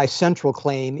 My central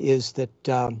claim is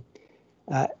that,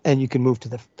 and you can move to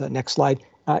the next slide,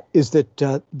 is that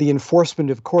the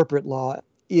enforcement of corporate law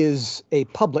is a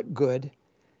public good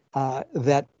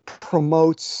that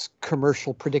promotes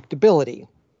commercial predictability.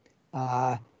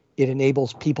 It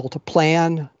enables people to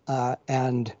plan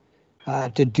and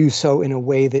to do so in a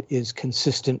way that is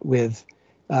consistent with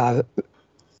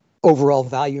overall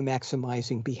value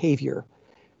maximizing behavior.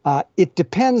 It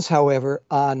depends, however,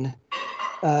 on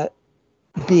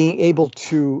being able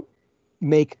to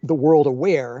make the world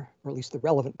aware, or at least the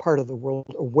relevant part of the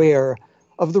world aware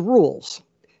of the rules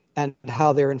and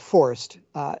how they're enforced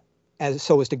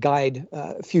so as to guide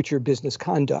future business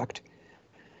conduct.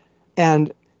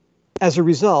 And as a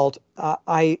result,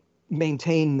 I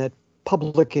maintain that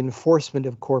public enforcement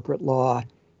of corporate law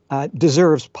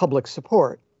deserves public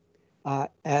support,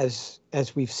 as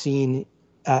we've seen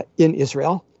in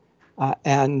Israel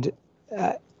and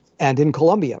in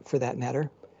Colombia, for that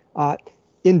matter.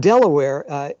 In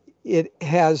Delaware, it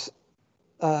has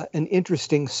an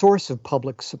interesting source of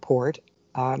public support.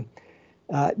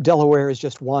 Delaware is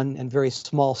just one and very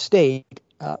small state,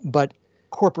 but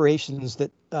corporations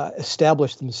that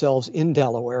establish themselves in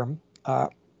Delaware are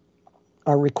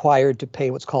required to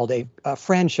pay what's called a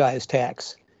franchise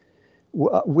tax,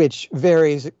 which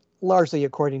varies largely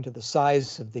according to the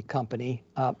size of the company,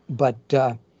 but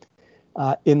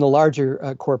in the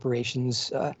larger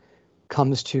corporations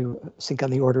comes to, I think,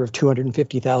 on the order of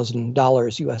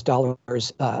 $250,000 US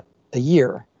dollars a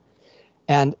year.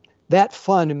 And that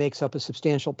fund makes up a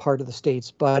substantial part of the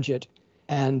state's budget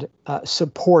and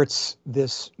supports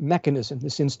this mechanism,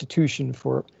 this institution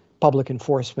for public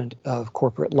enforcement of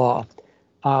corporate law.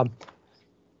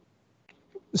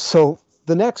 So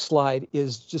the next slide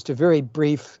is just a very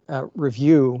brief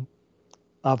review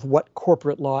of what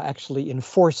corporate law actually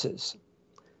enforces.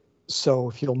 So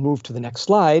if you'll move to the next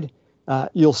slide,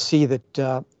 you'll see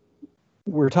that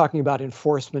we're talking about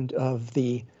enforcement of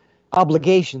the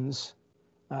obligations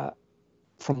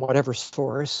from whatever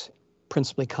source,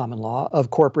 principally common law, of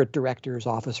corporate directors,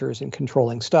 officers, and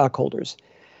controlling stockholders.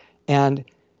 And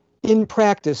in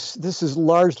practice, this is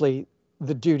largely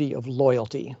the duty of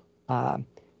loyalty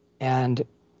and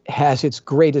has its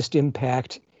greatest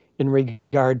impact in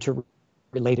regard to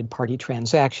related party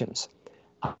transactions.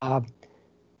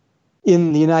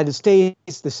 In the United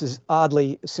States, this is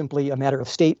oddly simply a matter of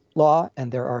state law,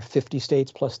 and there are 50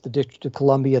 states plus the District of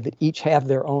Columbia that each have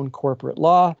their own corporate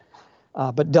law.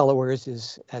 But Delaware's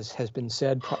is, as has been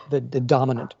said, the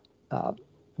dominant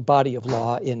body of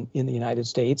law in the United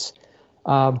States.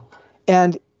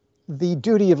 And the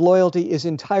duty of loyalty is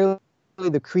entirely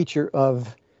the creature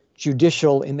of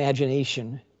judicial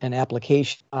imagination and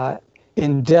application.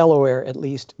 In Delaware, at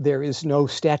least, there is no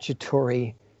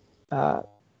statutory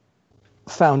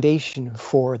foundation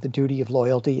for the duty of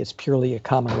loyalty. It's purely a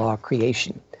common law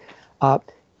creation.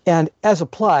 And as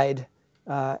applied,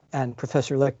 and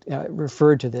Professor Licht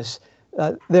referred to this,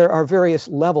 there are various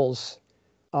levels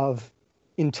of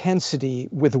intensity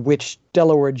with which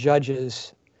Delaware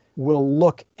judges will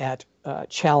look at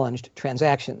challenged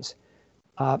transactions.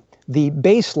 The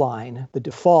baseline, the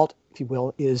default, if you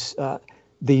will, is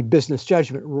the business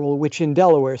judgment rule, which in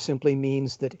Delaware simply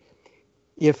means that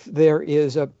if there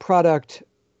is a product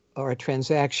or a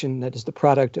transaction that is the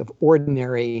product of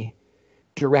ordinary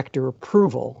director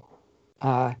approval,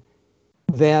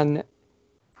 then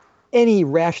any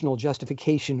rational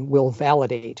justification will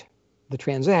validate the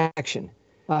transaction,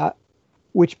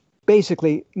 which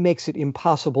basically makes it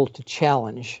impossible to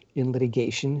challenge in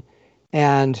litigation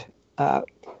and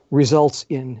results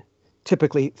in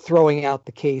typically throwing out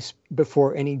the case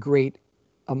before any great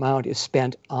amount is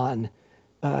spent on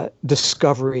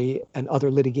discovery and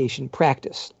other litigation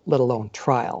practice, let alone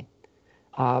trial.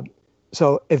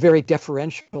 So a very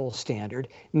deferential standard.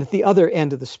 And at the other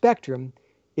end of the spectrum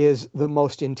is the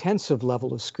most intensive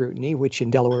level of scrutiny, which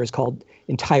in Delaware is called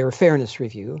entire fairness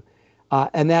review.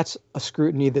 And that's a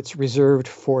scrutiny that's reserved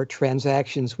for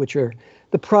transactions which are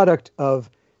the product of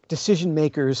decision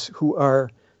makers who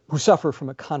suffer from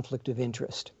a conflict of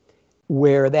interest,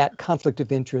 where that conflict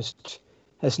of interest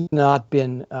has not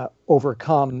been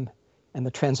overcome and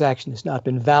the transaction has not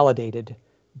been validated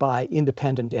by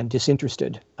independent and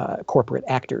disinterested corporate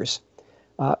actors.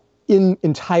 In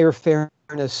entire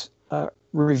fairness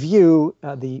review,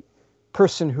 the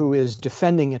person who is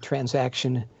defending a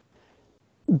transaction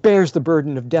bears the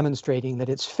burden of demonstrating that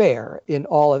it's fair in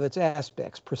all of its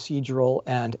aspects, procedural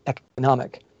and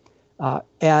economic.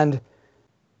 And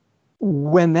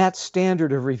when that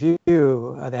standard of review,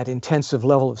 that intensive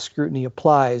level of scrutiny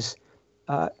applies,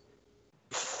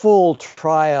 full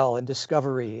trial and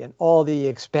discovery and all the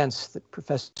expense that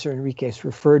Professor Enriquez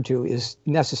referred to is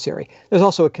necessary. There's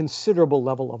also a considerable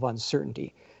level of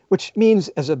uncertainty, which means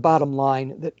as a bottom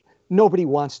line that nobody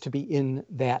wants to be in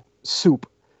that soup.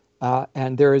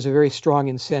 And there is a very strong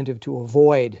incentive to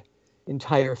avoid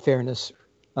entire fairness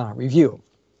review.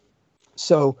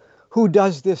 So who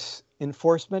does this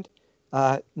enforcement?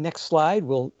 Next slide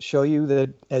will show you that,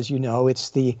 as you know,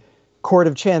 it's the Court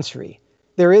of Chancery.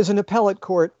 There is an appellate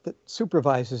court that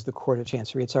supervises the Court of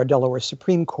Chancery. It's our Delaware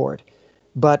Supreme Court.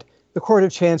 But the Court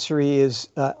of Chancery is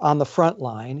on the front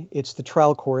line. It's the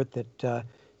trial court that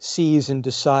sees and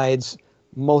decides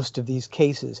most of these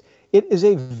cases. It is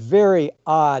a very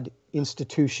odd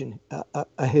institution,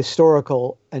 a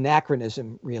historical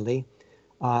anachronism, really.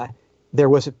 There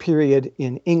was a period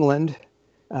in England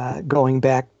going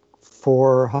back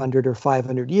 400 or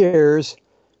 500 years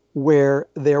where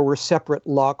there were separate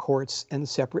law courts and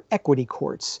separate equity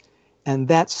courts. And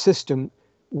that system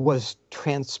was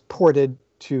transported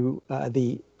to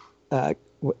then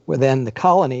the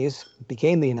colonies,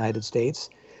 became the United States.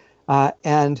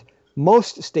 And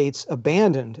most states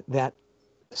abandoned that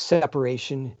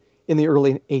separation in the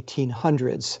early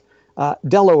 1800s.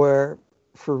 Delaware,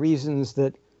 for reasons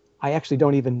that I actually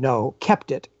don't even know,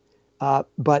 kept it.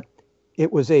 But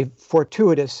it was a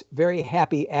fortuitous, very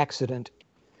happy accident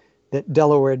that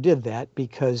Delaware did that,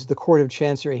 because the Court of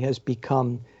Chancery has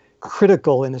become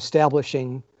critical in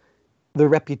establishing the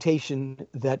reputation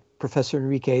that Professor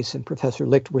Enriquez and Professor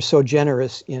Licht were so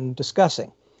generous in discussing.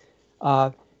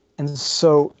 And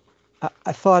so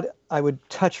I thought I would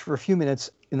touch for a few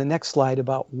minutes in the next slide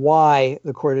about why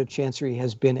the Court of Chancery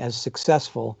has been as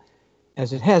successful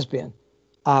as it has been.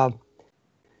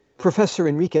 Professor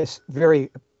Enriquez very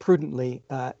prudently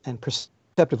and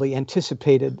perceptively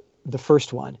anticipated the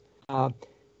first one.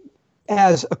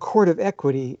 As a court of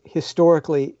equity,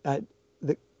 historically,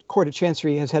 the Court of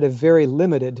Chancery has had a very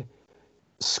limited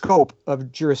scope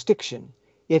of jurisdiction.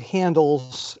 It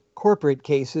handles corporate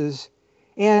cases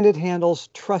and it handles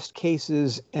trust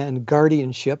cases and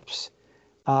guardianships.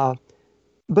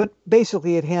 But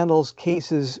basically, it handles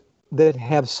cases that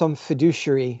have some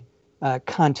fiduciary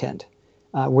content,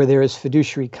 where there is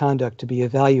fiduciary conduct to be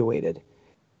evaluated.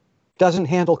 Doesn't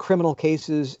handle criminal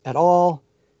cases at all.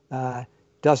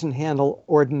 Doesn't handle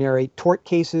ordinary tort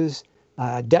cases,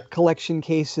 debt collection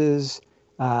cases,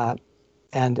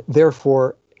 and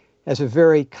therefore has a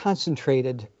very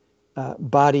concentrated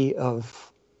body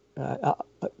of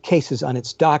cases on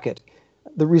its docket.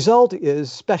 The result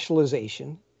is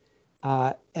specialization,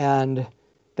 and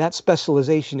that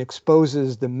specialization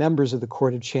exposes the members of the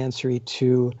Court of Chancery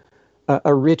to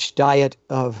a rich diet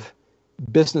of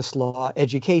business law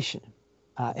education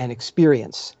and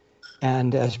experience.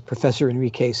 And as Professor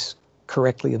Enriquez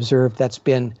correctly observed, that's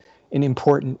been an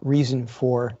important reason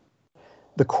for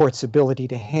the court's ability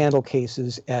to handle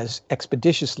cases as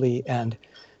expeditiously and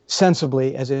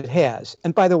sensibly as it has.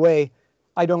 And by the way,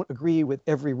 I don't agree with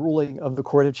every ruling of the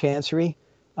Court of Chancery.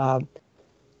 Nor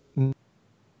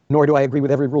do I agree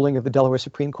with every ruling of the Delaware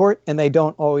Supreme Court, and they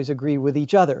don't always agree with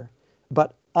each other.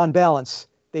 But on balance,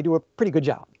 they do a pretty good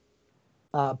job.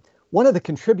 One of the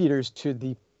contributors to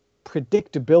the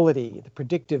predictability, the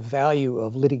predictive value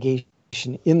of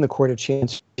litigation in the Court of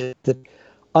Chancery is that,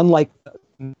 unlike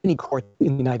many courts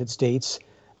in the United States,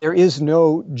 there is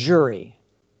no jury.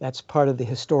 That's part of the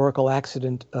historical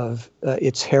accident of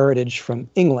its heritage from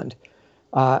England.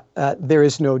 There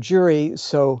is no jury,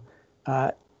 so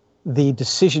the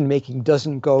decision-making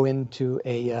doesn't go into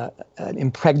an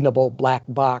impregnable black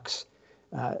box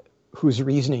whose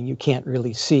reasoning you can't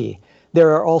really see.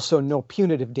 There are also no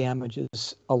punitive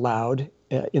damages allowed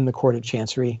in the Court of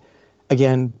Chancery,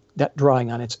 again, that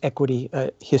drawing on its equity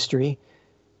history,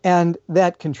 and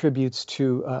that contributes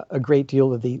to a great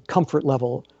deal of the comfort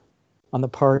level on the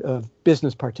part of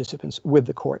business participants with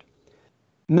the court.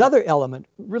 Another element,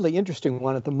 really interesting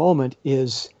one at the moment,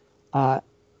 is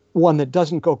one that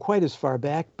doesn't go quite as far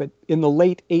back, but in the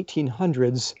late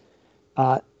 1800s,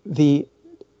 the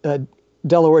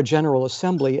Delaware General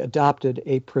Assembly adopted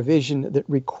a provision that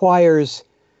requires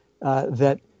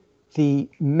that the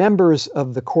members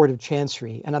of the Court of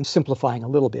Chancery, and I'm simplifying a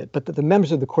little bit, but that the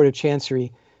members of the Court of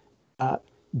Chancery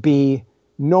be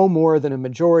no more than a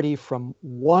majority from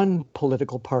one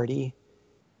political party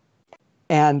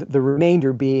and the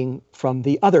remainder being from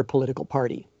the other political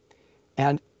party.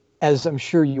 And as I'm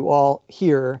sure you all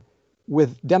hear,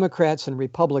 with Democrats and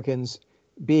Republicans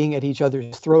being at each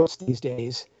other's throats these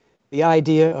days, the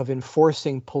idea of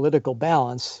enforcing political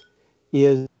balance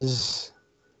is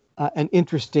an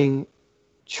interesting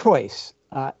choice,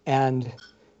 and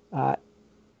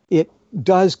it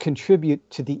does contribute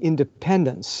to the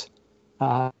independence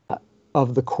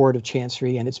of the Court of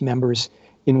Chancery and its members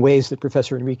in ways that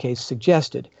Professor Enriquez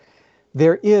suggested.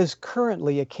 There is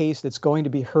currently a case that's going to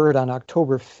be heard on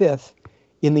October 5th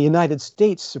in the United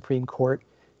States Supreme Court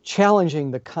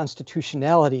challenging the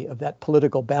constitutionality of that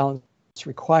political balance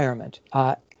requirement.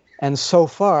 And so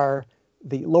far,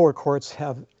 the lower courts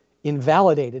have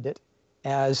invalidated it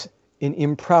as an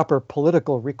improper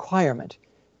political requirement.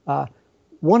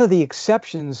 One of the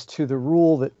exceptions to the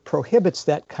rule that prohibits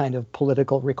that kind of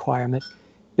political requirement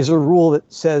is a rule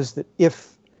that says that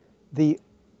if the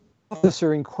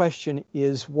officer in question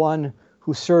is one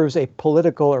who serves a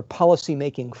political or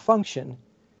policy-making function,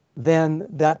 then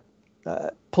that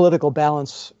political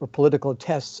balance or political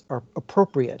tests are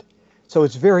appropriate. So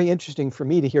it's very interesting for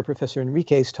me to hear Professor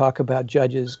Enriquez talk about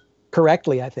judges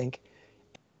correctly, I think,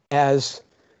 as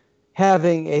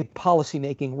having a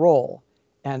policy-making role.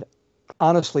 And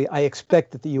honestly, I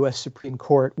expect that the U.S. Supreme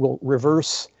Court will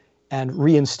reverse and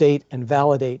reinstate and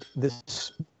validate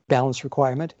this balance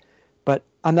requirement. But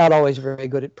I'm not always very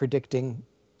good at predicting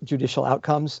judicial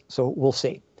outcomes, so we'll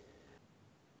see.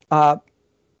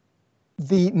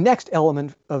 The next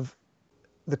element of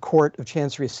the Court of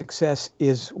Chancery's success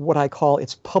is what I call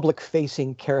its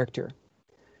public-facing character.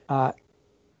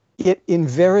 It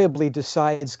invariably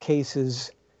decides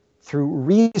cases through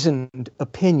reasoned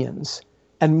opinions,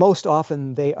 and most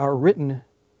often they are written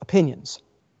opinions.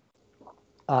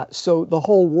 So the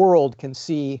whole world can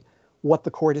see what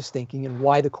the court is thinking and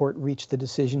why the court reached the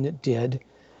decision it did.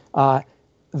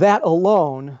 That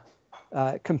alone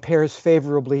compares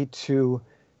favorably to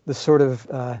the sort of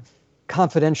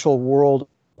confidential world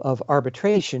of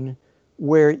arbitration,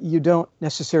 where you don't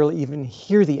necessarily even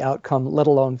hear the outcome, let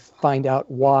alone find out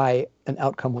why an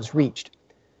outcome was reached.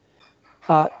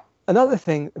 Another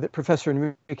thing that Professor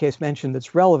Enriquez mentioned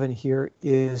that's relevant here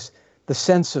is the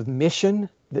sense of mission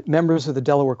that members of the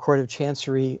Delaware Court of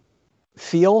Chancery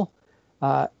feel.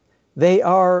 They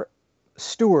are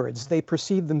stewards. They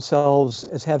perceive themselves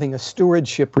as having a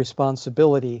stewardship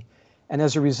responsibility, and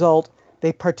as a result,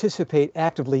 they participate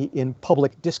actively in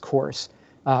public discourse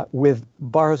with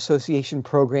bar association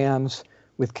programs,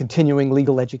 with continuing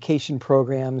legal education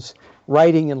programs,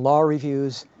 writing and law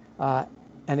reviews.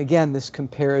 And again, this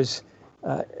compares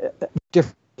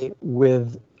differently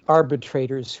with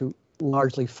arbitrators who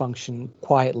largely function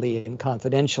quietly and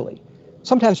confidentially,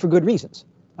 sometimes for good reasons,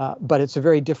 but it's a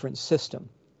very different system.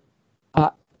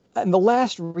 And the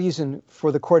last reason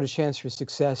for the Court of Chancery's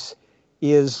success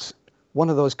is one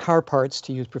of those car parts,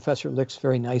 to use Professor Licht's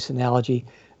very nice analogy,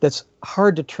 that's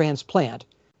hard to transplant,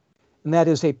 and that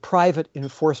is a private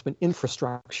enforcement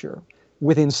infrastructure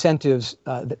with incentives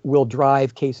that will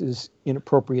drive cases in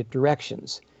appropriate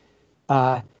directions.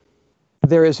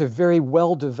 There is a very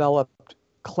well-developed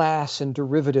class and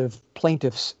derivative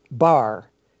plaintiffs bar,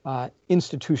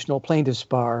 institutional plaintiffs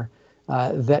bar,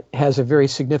 that has a very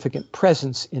significant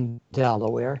presence in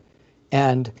Delaware,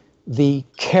 and the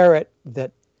carrot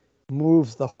that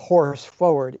moves the horse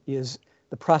forward is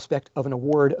the prospect of an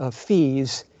award of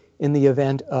fees in the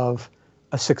event of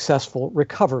a successful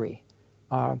recovery.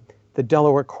 The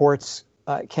Delaware courts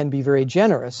can be very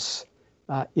generous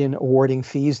in awarding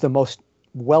fees. The most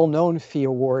well-known fee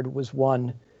award was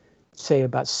won, say,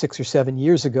 about 6 or 7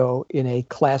 years ago in a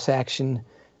class action,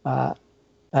 or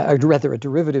rather a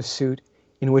derivative suit,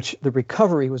 in which the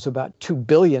recovery was about $2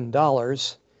 billion,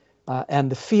 and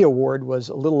the fee award was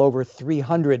a little over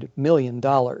 $300 million.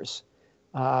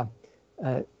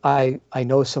 I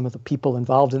know some of the people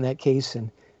involved in that case, and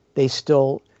they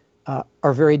still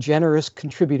are very generous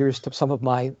contributors to some of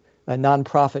my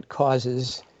nonprofit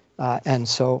causes, and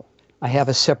so I have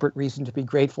a separate reason to be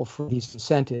grateful for these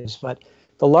incentives. But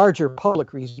the larger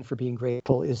public reason for being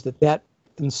grateful is that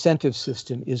incentive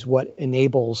system is what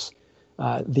enables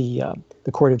the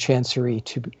Court of Chancery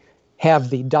to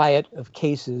have the diet of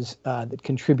cases that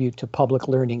contribute to public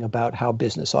learning about how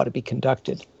business ought to be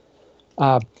conducted.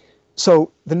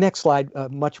 So the next slide,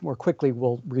 much more quickly,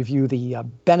 will review the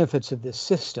benefits of this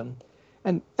system.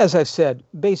 And as I've said,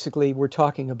 basically, we're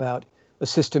talking about a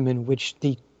system in which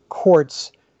the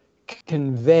courts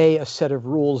convey a set of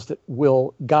rules that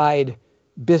will guide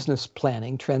business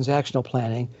planning, transactional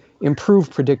planning, improve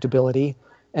predictability,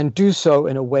 and do so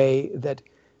in a way that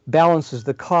balances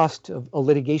the cost of a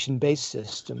litigation-based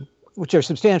system, which are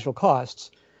substantial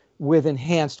costs, with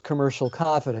enhanced commercial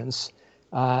confidence.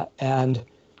 And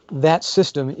that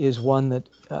system is one that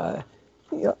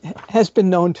has been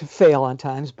known to fail on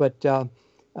times, but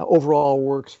overall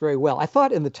works very well. I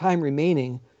thought in the time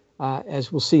remaining,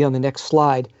 as we'll see on the next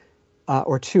slide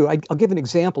or two, I'll give an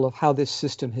example of how this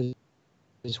system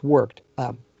has worked,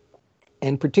 and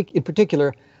in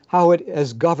particular, how it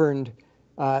has governed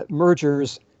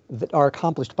mergers that are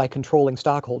accomplished by controlling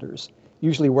stockholders,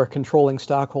 usually where controlling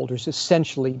stockholders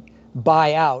essentially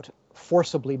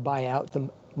forcibly buy out the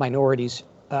minorities'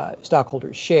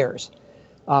 stockholders' shares.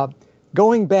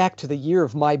 Going back to the year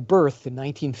of my birth in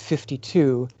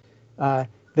 1952,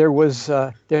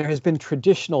 there has been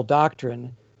traditional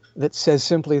doctrine that says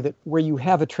simply that where you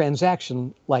have a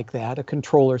transaction like that, a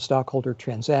controller-stockholder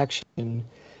transaction,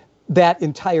 that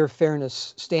entire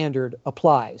fairness standard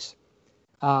applies.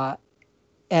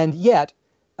 And yet,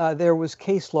 there was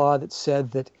case law that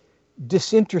said that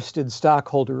disinterested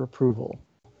stockholder approval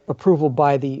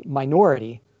by the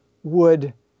minority,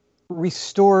 would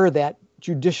restore that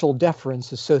judicial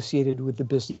deference associated with the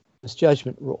business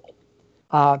judgment rule.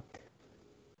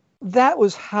 That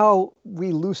was how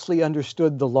we loosely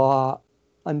understood the law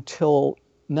until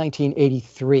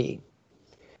 1983,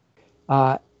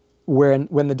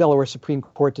 when the Delaware Supreme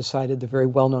Court decided the very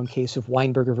well-known case of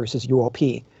Weinberger versus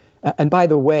UOP. And by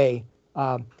the way,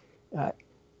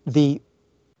 the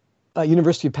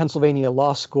University of Pennsylvania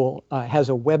Law School has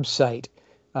a website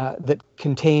that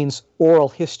contains oral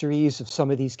histories of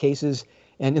some of these cases.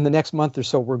 And in the next month or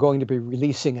so, we're going to be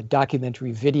releasing a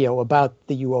documentary video about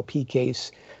the UOP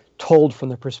case, told from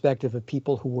the perspective of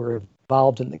people who were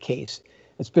involved in the case.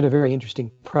 It's been a very interesting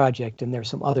project, and there's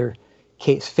some other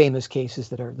famous cases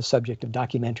that are the subject of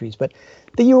documentaries. But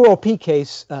the UOP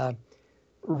case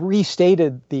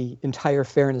restated the entire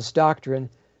fairness doctrine,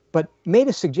 but made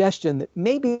a suggestion that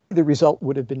maybe the result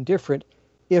would have been different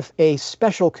if a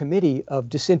special committee of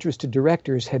disinterested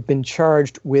directors had been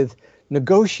charged with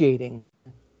negotiating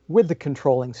with the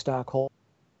controlling stockholder.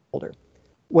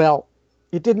 Well,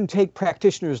 it didn't take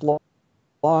practitioners long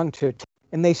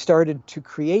and they started to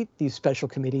create these special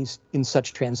committees in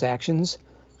such transactions.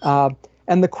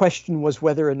 And the question was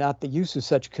whether or not the use of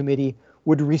such committee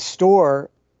would restore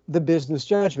the business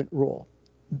judgment rule,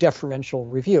 deferential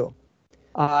review.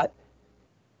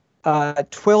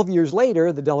 12 years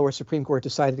later, the Delaware Supreme Court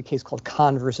decided a case called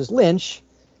Kahn versus Lynch,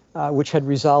 which had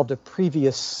resolved a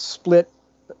previous split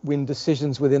in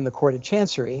decisions within the Court of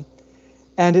Chancery.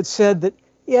 And it said that,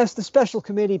 yes, the special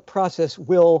committee process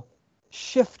will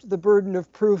shift the burden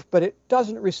of proof, but it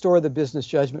doesn't restore the business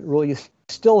judgment rule. You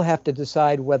still have to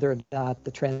decide whether or not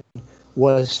the trend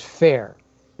was fair.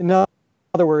 In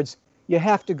other words, you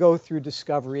have to go through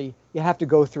discovery. You have to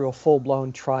go through a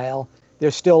full-blown trial.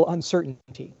 There's still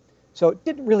uncertainty. So it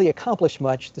didn't really accomplish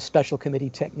much, the special committee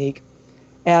technique.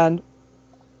 And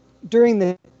during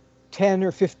the 10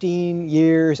 or 15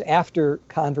 years after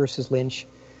Kahn versus Lynch,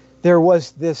 there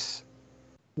was this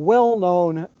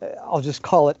well-known, I'll just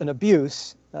call it an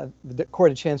abuse. The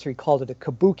Court of Chancery called it a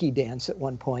kabuki dance at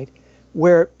one point,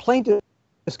 where plaintiff's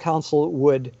counsel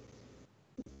would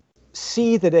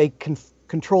see that a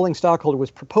controlling stockholder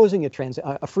was proposing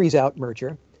a freeze-out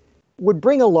merger, would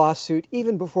bring a lawsuit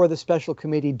even before the special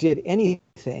committee did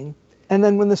anything, and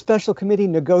then when the special committee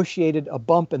negotiated a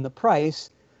bump in the price,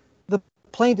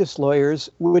 plaintiff's lawyers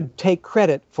would take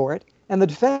credit for it, and the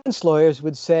defense lawyers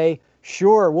would say,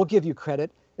 sure, we'll give you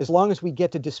credit as long as we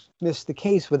get to dismiss the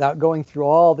case without going through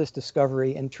all this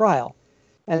discovery and trial.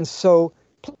 And so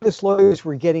plaintiff's lawyers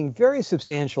were getting very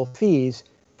substantial fees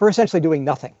for essentially doing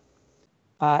nothing.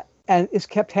 And it's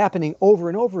kept happening over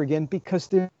and over again because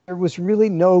there was really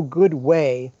no good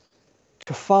way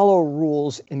to follow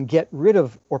rules and get rid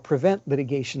of or prevent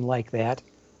litigation like that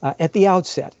at the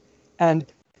outset. And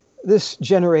this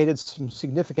generated some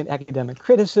significant academic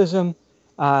criticism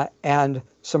and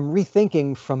some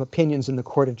rethinking from opinions in the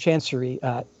Court of Chancery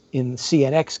in the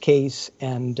CNX case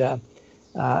and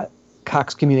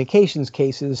Cox Communications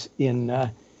cases in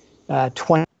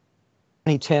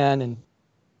 2010 and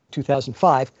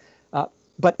 2005.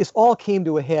 But this all came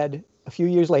to a head a few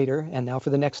years later, and now for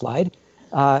the next slide,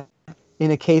 in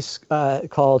a case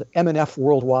called M&F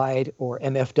Worldwide, or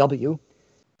MFW,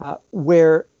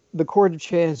 where the Court of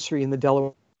Chancery in the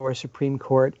Delaware Supreme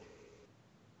Court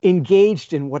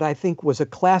engaged in what I think was a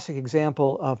classic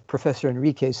example of Professor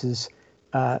Enriquez's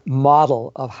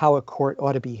model of how a court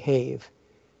ought to behave.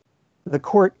 The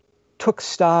court took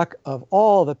stock of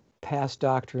all the past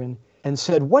doctrine and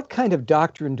said, what kind of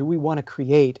doctrine do we want to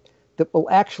create that will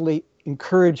actually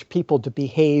encourage people to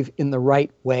behave in the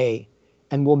right way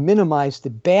and will minimize the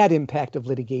bad impact of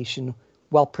litigation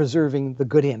while preserving the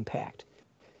good impact?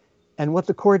 And what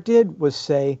the court did was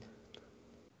say,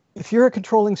 if you're a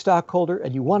controlling stockholder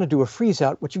and you want to do a freeze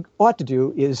out, what you ought to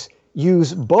do is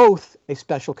use both a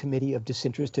special committee of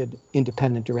disinterested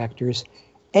independent directors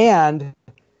and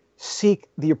seek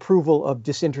the approval of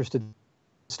disinterested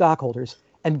stockholders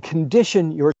and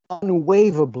condition your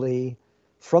unwaivably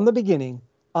from the beginning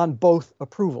on both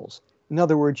approvals. In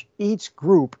other words, each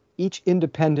group, each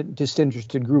independent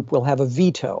disinterested group will have a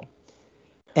veto.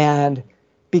 And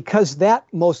because that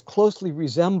most closely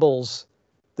resembles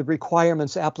the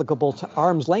requirements applicable to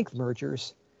arm's length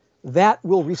mergers, that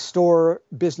will restore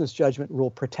business judgment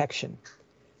rule protection.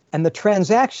 And the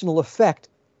transactional effect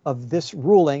of this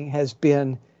ruling has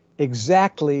been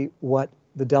exactly what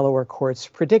the Delaware courts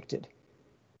predicted.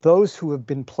 Those who have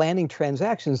been planning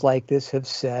transactions like this have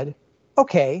said,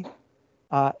 okay,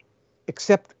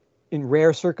 except in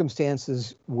rare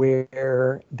circumstances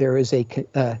where there is a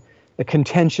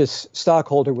contentious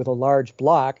stockholder with a large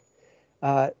block,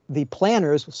 the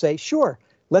planners will say, sure,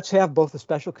 let's have both a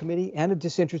special committee and a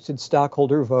disinterested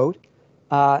stockholder vote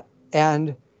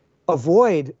and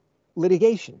avoid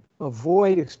litigation,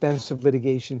 avoid expensive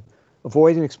litigation,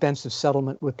 avoid an expensive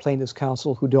settlement with plaintiffs'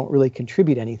 counsel who don't really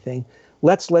contribute anything.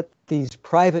 Let's let these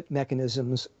private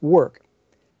mechanisms work.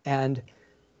 And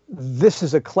this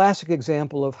is a classic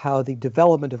example of how the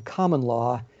development of common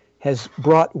law has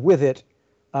brought with it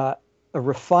a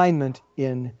refinement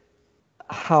in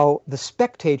how the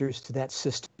spectators to that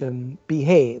system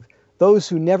behave. Those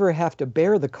who never have to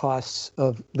bear the costs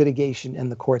of litigation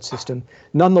and the court system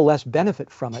nonetheless benefit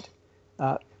from it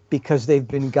because they've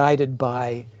been guided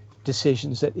by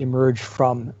decisions that emerge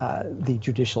from the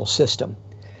judicial system.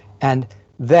 And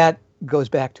that goes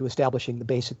back to establishing the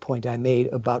basic point I made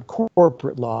about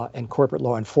corporate law and corporate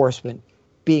law enforcement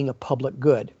being a public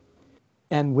good.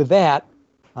 And with that,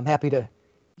 I'm happy to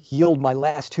yield my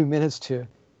last 2 minutes to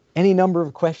any number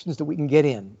of questions that we can get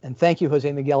in. And thank you,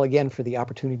 Jose Miguel, again for the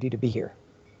opportunity to be here.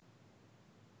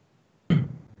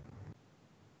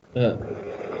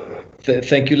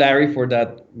 Thank you, Larry, for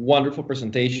that wonderful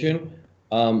presentation.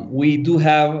 We do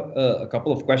have a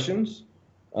couple of questions.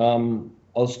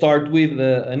 I'll start with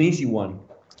an easy one.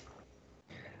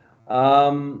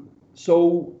 The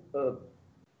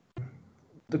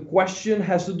question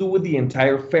has to do with the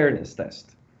entire fairness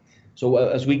test. So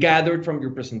as we gathered from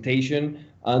your presentation,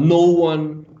 no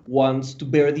one wants to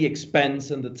bear the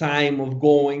expense and the time of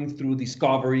going through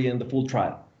discovery and the full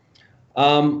trial.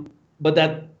 But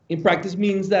that in practice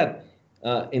means that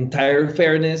entire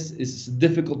fairness is a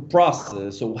difficult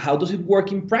process. So how does it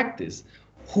work in practice?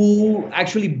 Who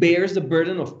actually bears the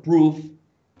burden of proof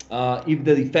if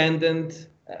the defendant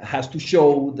has to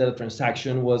show that a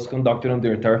transaction was conducted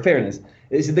under entire fairness?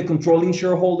 Is it the controlling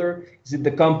shareholder? Is it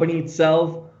the company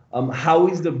itself? How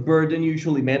is the burden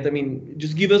usually met? I mean,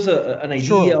 just give us an idea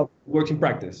Sure. of what works in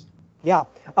practice. Yeah,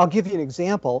 I'll give you an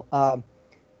example.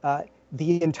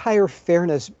 The entire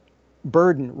fairness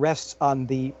burden rests on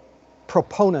the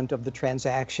proponent of the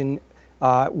transaction.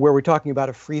 Where we're talking about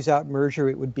a freeze-out merger,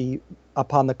 it would be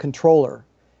upon the controller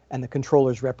and the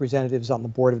controller's representatives on the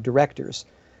board of directors.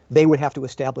 They would have to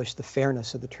establish the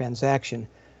fairness of the transaction.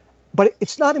 But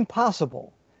it's not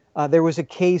impossible. There was a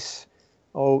case,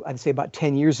 I'd say about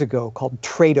 10 years ago, called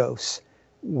Trados,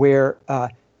 where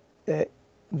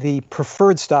the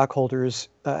preferred stockholders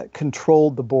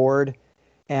controlled the board,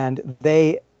 and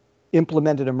they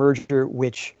implemented a merger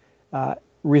which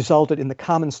resulted in the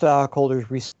common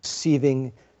stockholders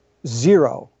receiving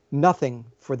nothing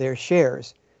for their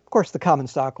shares. Of course, the common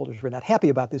stockholders were not happy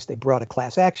about this. They brought a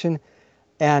class action,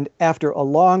 and after a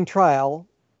long trial,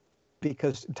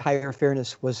 because entire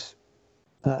fairness was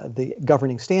the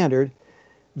governing standard,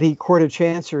 the Court of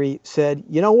Chancery said,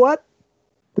 you know what?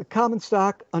 The common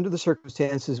stock under the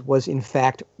circumstances was in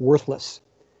fact worthless,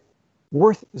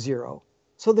 worth zero.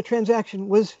 So the transaction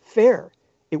was fair.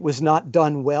 It was not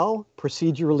done well.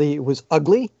 Procedurally, it was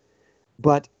ugly,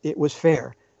 but it was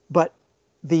fair. But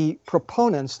the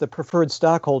proponents, the preferred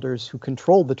stockholders who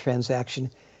controlled the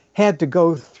transaction, had to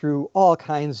go through all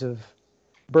kinds of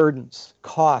burdens,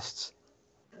 costs,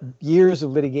 years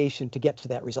of litigation to get to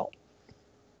that result.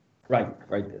 Right.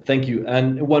 Thank you.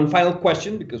 And one final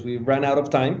question, because we've run out of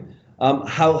time.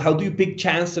 How do you pick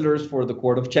chancellors for the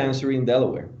Court of Chancery in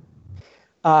Delaware?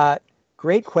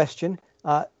 Great question.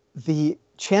 The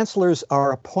chancellors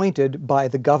are appointed by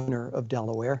the governor of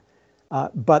Delaware,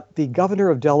 but the governor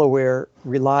of Delaware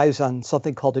relies on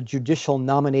something called a judicial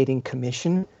nominating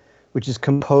commission, which is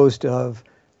composed of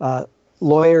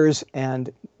lawyers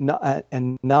and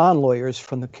non-lawyers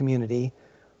from the community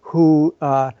who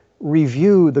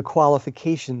review the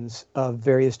qualifications of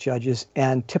various judges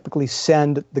and typically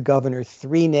send the governor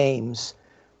 3 names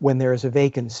when there is a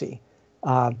vacancy.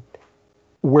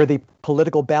 Where the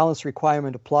political balance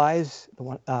requirement applies,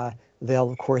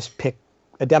 they'll of course pick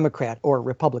a Democrat or a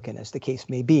Republican, as the case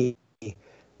may be,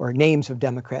 or names of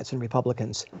Democrats and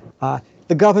Republicans.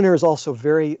 The governor is also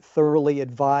very thoroughly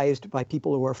advised by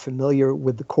people who are familiar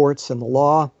with the courts and the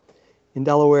law in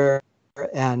Delaware,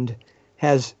 and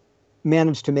has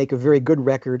managed to make a very good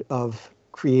record of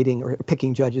creating or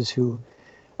picking judges who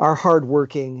are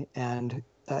hardworking and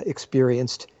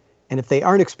experienced. And if they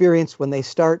aren't experienced when they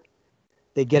start,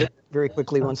 they get it very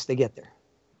quickly once they get there.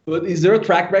 But is there a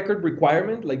track record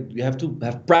requirement? Like you have to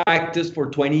have practiced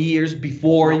for 20 years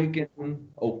before you can?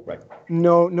 Oh, right.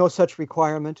 No such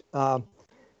requirement.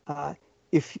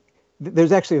 If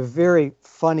there's actually a very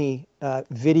funny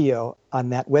video on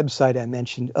that website I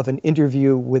mentioned of an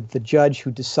interview with the judge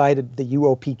who decided the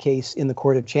UOP case in the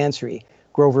Court of Chancery,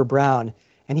 Grover Brown,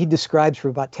 and he describes for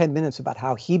about 10 minutes about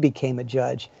how he became a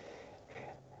judge.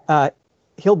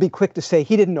 He'll be quick to say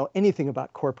he didn't know anything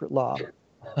about corporate law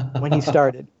when he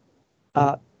started,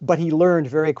 but he learned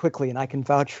very quickly, and I can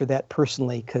vouch for that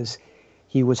personally because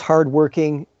he was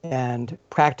hardworking and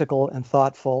practical and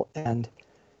thoughtful, and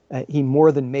he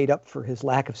more than made up for his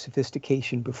lack of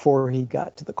sophistication before he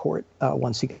got to the court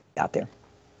once he got there.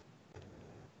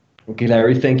 Okay,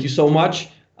 Larry, thank you so much.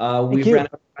 We've ran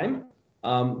out of time,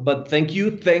 but thank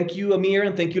you, Amir,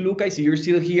 and thank you, Luke. I see you're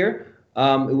still here.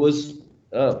 It was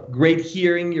great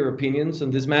hearing your opinions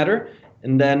on this matter,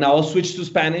 and then I'll switch to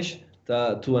Spanish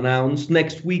to announce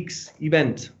next week's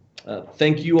event.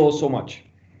 Thank you all so much.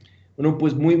 Bueno,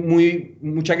 pues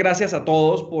muchas gracias a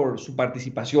todos por su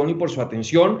participación y por su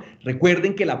atención.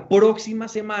 Recuerden que la próxima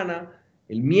semana,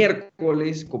 el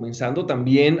miércoles, comenzando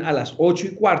también a las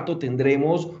 8:15,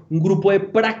 tendremos un grupo de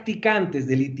practicantes,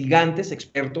 de litigantes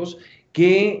expertos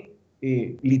que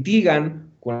litigan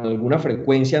con alguna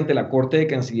frecuencia ante la Corte de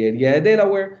Cancillería de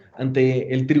Delaware,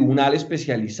 ante el Tribunal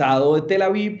Especializado de Tel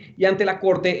Aviv y ante la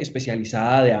Corte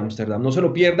Especializada de Ámsterdam. No se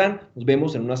lo pierdan, nos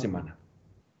vemos en una semana.